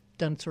and they've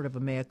done sort of a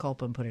mea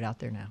culpa and put it out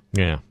there now.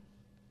 Yeah.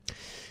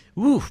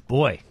 Ooh,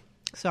 boy.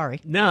 Sorry.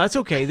 No, that's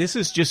okay. This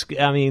is just,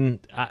 I mean,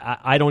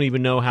 I don't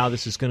even know how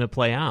this is going to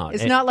play out.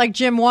 It's not like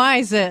Jim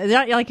Wise,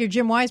 not like your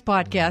Jim Wise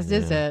podcast,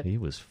 is it? He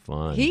was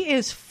fun. He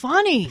is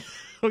funny.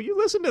 Oh, you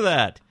listen to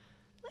that.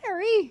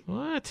 Larry.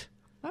 What?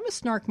 I'm a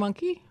snark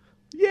monkey.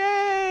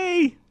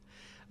 Yay!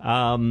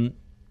 I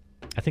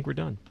think we're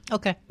done.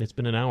 Okay. It's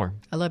been an hour.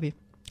 I love you.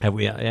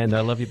 And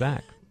I love you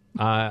back.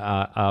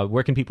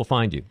 Where can people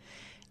find you?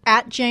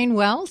 At Jane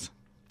Wells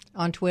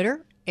on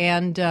Twitter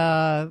and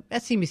at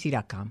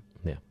CNBC.com.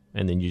 Yeah.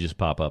 And then you just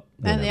pop up.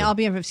 And I'll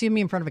see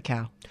me in front of a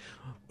cow.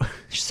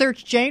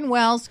 Search Jane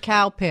Wells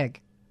cow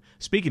pig.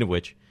 Speaking of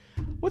which,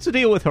 what's the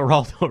deal with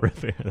Geraldo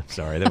Rivera? I'm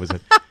sorry, that was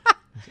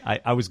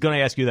I was going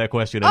to ask you that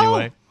question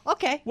anyway. Oh,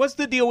 okay. What's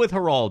the deal with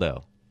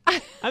Geraldo?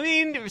 I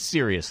mean,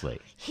 seriously.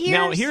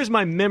 Here's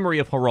my memory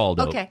of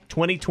Geraldo. Okay.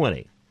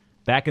 2020.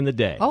 Back in the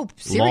day. Oh,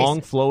 serious?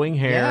 Long flowing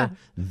hair. Yeah.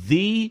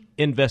 The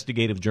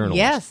investigative journalist.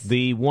 Yes.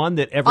 The one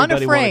that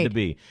everybody wanted Unafraid. to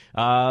be.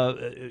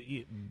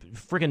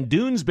 Frickin'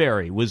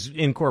 Doonesbury was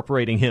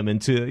incorporating him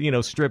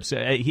into, strips.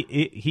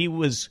 He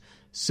was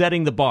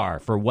setting the bar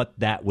for what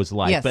that was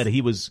like. Yes. But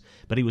he was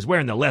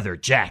wearing the leather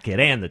jacket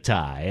and the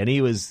tie, and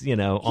he was,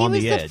 on the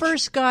edge. He was the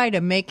first guy to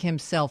make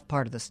himself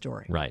part of the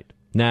story. Right.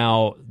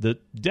 Now,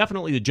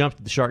 definitely the jump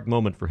to the shark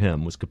moment for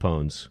him was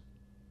Capone's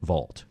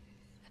vault.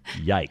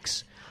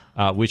 Yikes.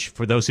 Which,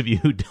 for those of you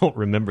who don't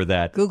remember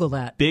that, Google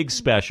that. Big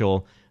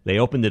special. They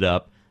opened it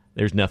up.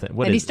 There's nothing.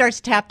 And he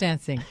starts tap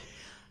dancing.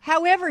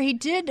 However, he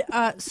did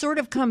sort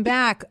of come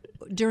back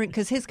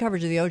because his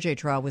coverage of the OJ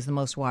trial was the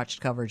most watched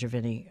coverage of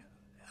any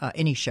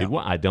show.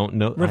 I don't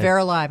know.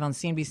 Rivera Live on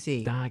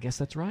CNBC. I guess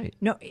that's right.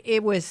 No,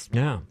 it was.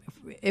 Yeah.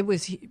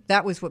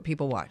 That was what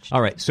people watched.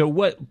 All right. So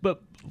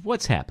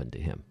what's happened to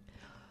him?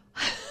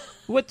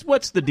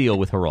 What's the deal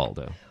with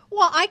Geraldo?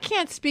 Well, I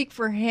can't speak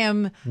for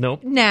him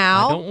Nope.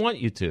 now. I don't want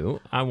you to.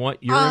 I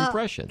want your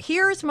impression.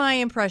 Here's my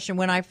impression.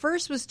 When I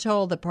first was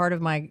told that part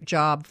of my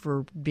job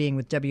for being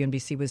with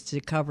WNBC was to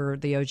cover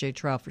the OJ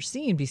trial for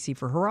CNBC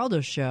for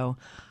Geraldo's show,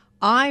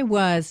 I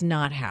was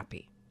not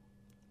happy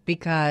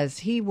because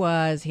he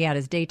had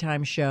his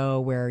daytime show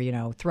where,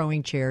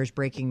 throwing chairs,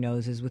 breaking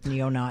noses with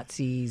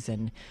neo-Nazis,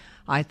 and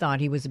I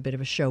thought he was a bit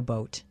of a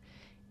showboat.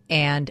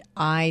 And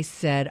I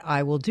said,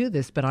 I will do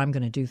this, but I'm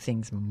going to do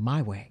things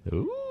my way.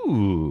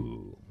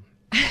 Ooh.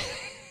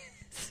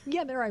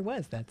 Yeah, there I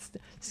was. That's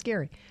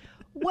scary.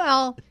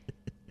 Well,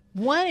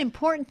 one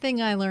important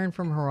thing I learned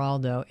from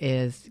Geraldo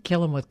is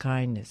kill him with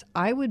kindness.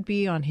 I would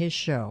be on his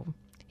show.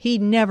 He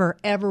never,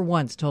 ever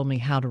once told me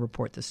how to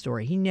report the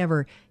story. He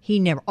never.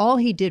 All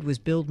he did was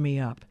build me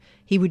up.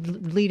 He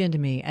would lead into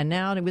me. And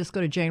now let's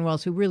go to Jane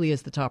Wells, who really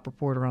is the top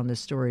reporter on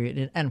this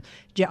story. And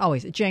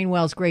always, Jane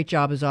Wells, great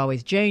job as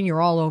always. Jane, you're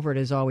all over it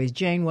as always.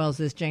 Jane Wells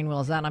this, Jane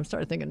Wells that. And I'm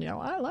starting thinking,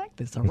 I like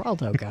this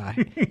Geraldo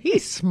guy.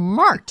 He's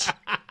smart.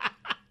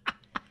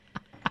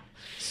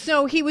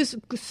 So he was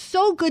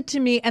so good to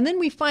me. And then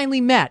we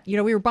finally met.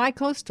 We were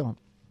bi-coastal.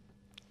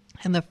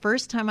 And the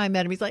first time I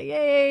met him, he's like,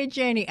 "Hey,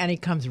 Janie," and he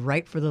comes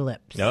right for the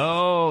lips.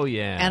 Oh,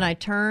 yeah. And I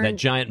turn. That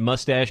giant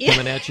mustache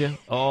coming at you.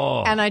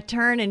 Oh. And I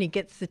turn, and he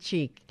gets the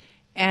cheek.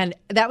 And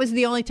that was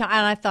the only time.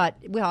 And I thought,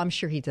 well, I'm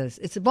sure he does.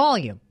 It's a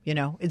volume,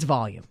 it's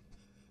volume.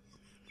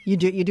 You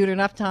do it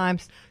enough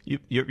times,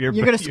 you're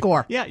going to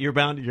score. Yeah, you're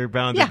bound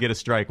to get a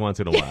strike once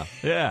in a while.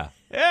 Yeah,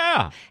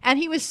 yeah. And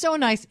he was so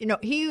nice.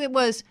 He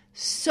was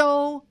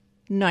so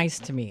nice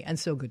to me and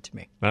so good to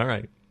me. All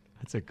right.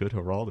 That's a good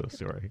Geraldo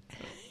story.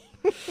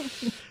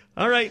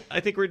 All right,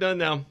 I think we're done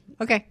now.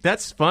 Okay,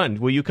 that's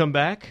fun. Will you come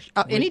back?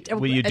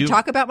 Will you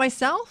talk about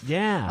myself?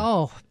 Yeah.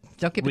 Oh,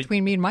 don't get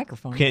between me and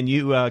microphone. Can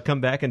you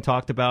come back and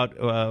talk about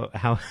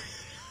how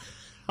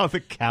the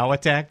cow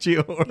attacked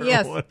you, or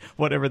yes.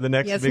 whatever the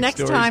next big story is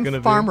going to be? Next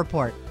time, farm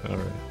report. All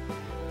right,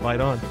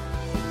 fight on.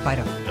 Fight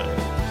on.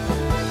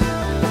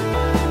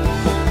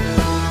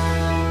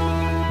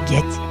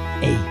 Get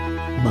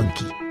a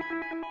monkey.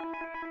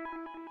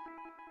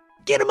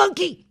 Get a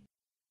monkey.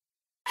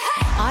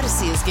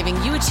 Odyssey is giving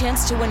you a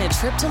chance to win a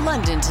trip to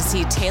London to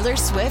see Taylor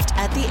Swift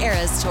at the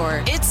Eras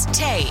Tour. It's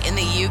Tay in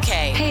the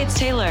UK. Hey, it's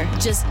Taylor.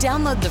 Just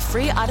download the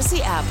free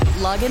Odyssey app,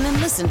 log in and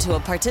listen to a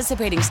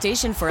participating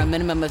station for a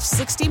minimum of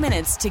 60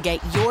 minutes to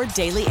get your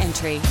daily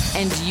entry.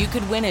 And you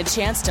could win a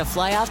chance to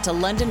fly off to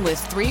London with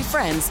 3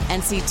 friends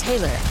and see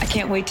Taylor. I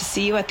can't wait to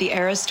see you at the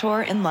Eras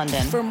Tour in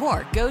London. For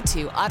more, go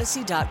to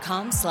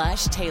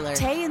odyssey.com/Taylor.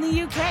 Tay in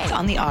the UK. It's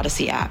on the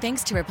Odyssey app.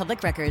 Thanks to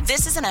Republic Records.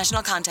 This is a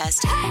national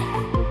contest.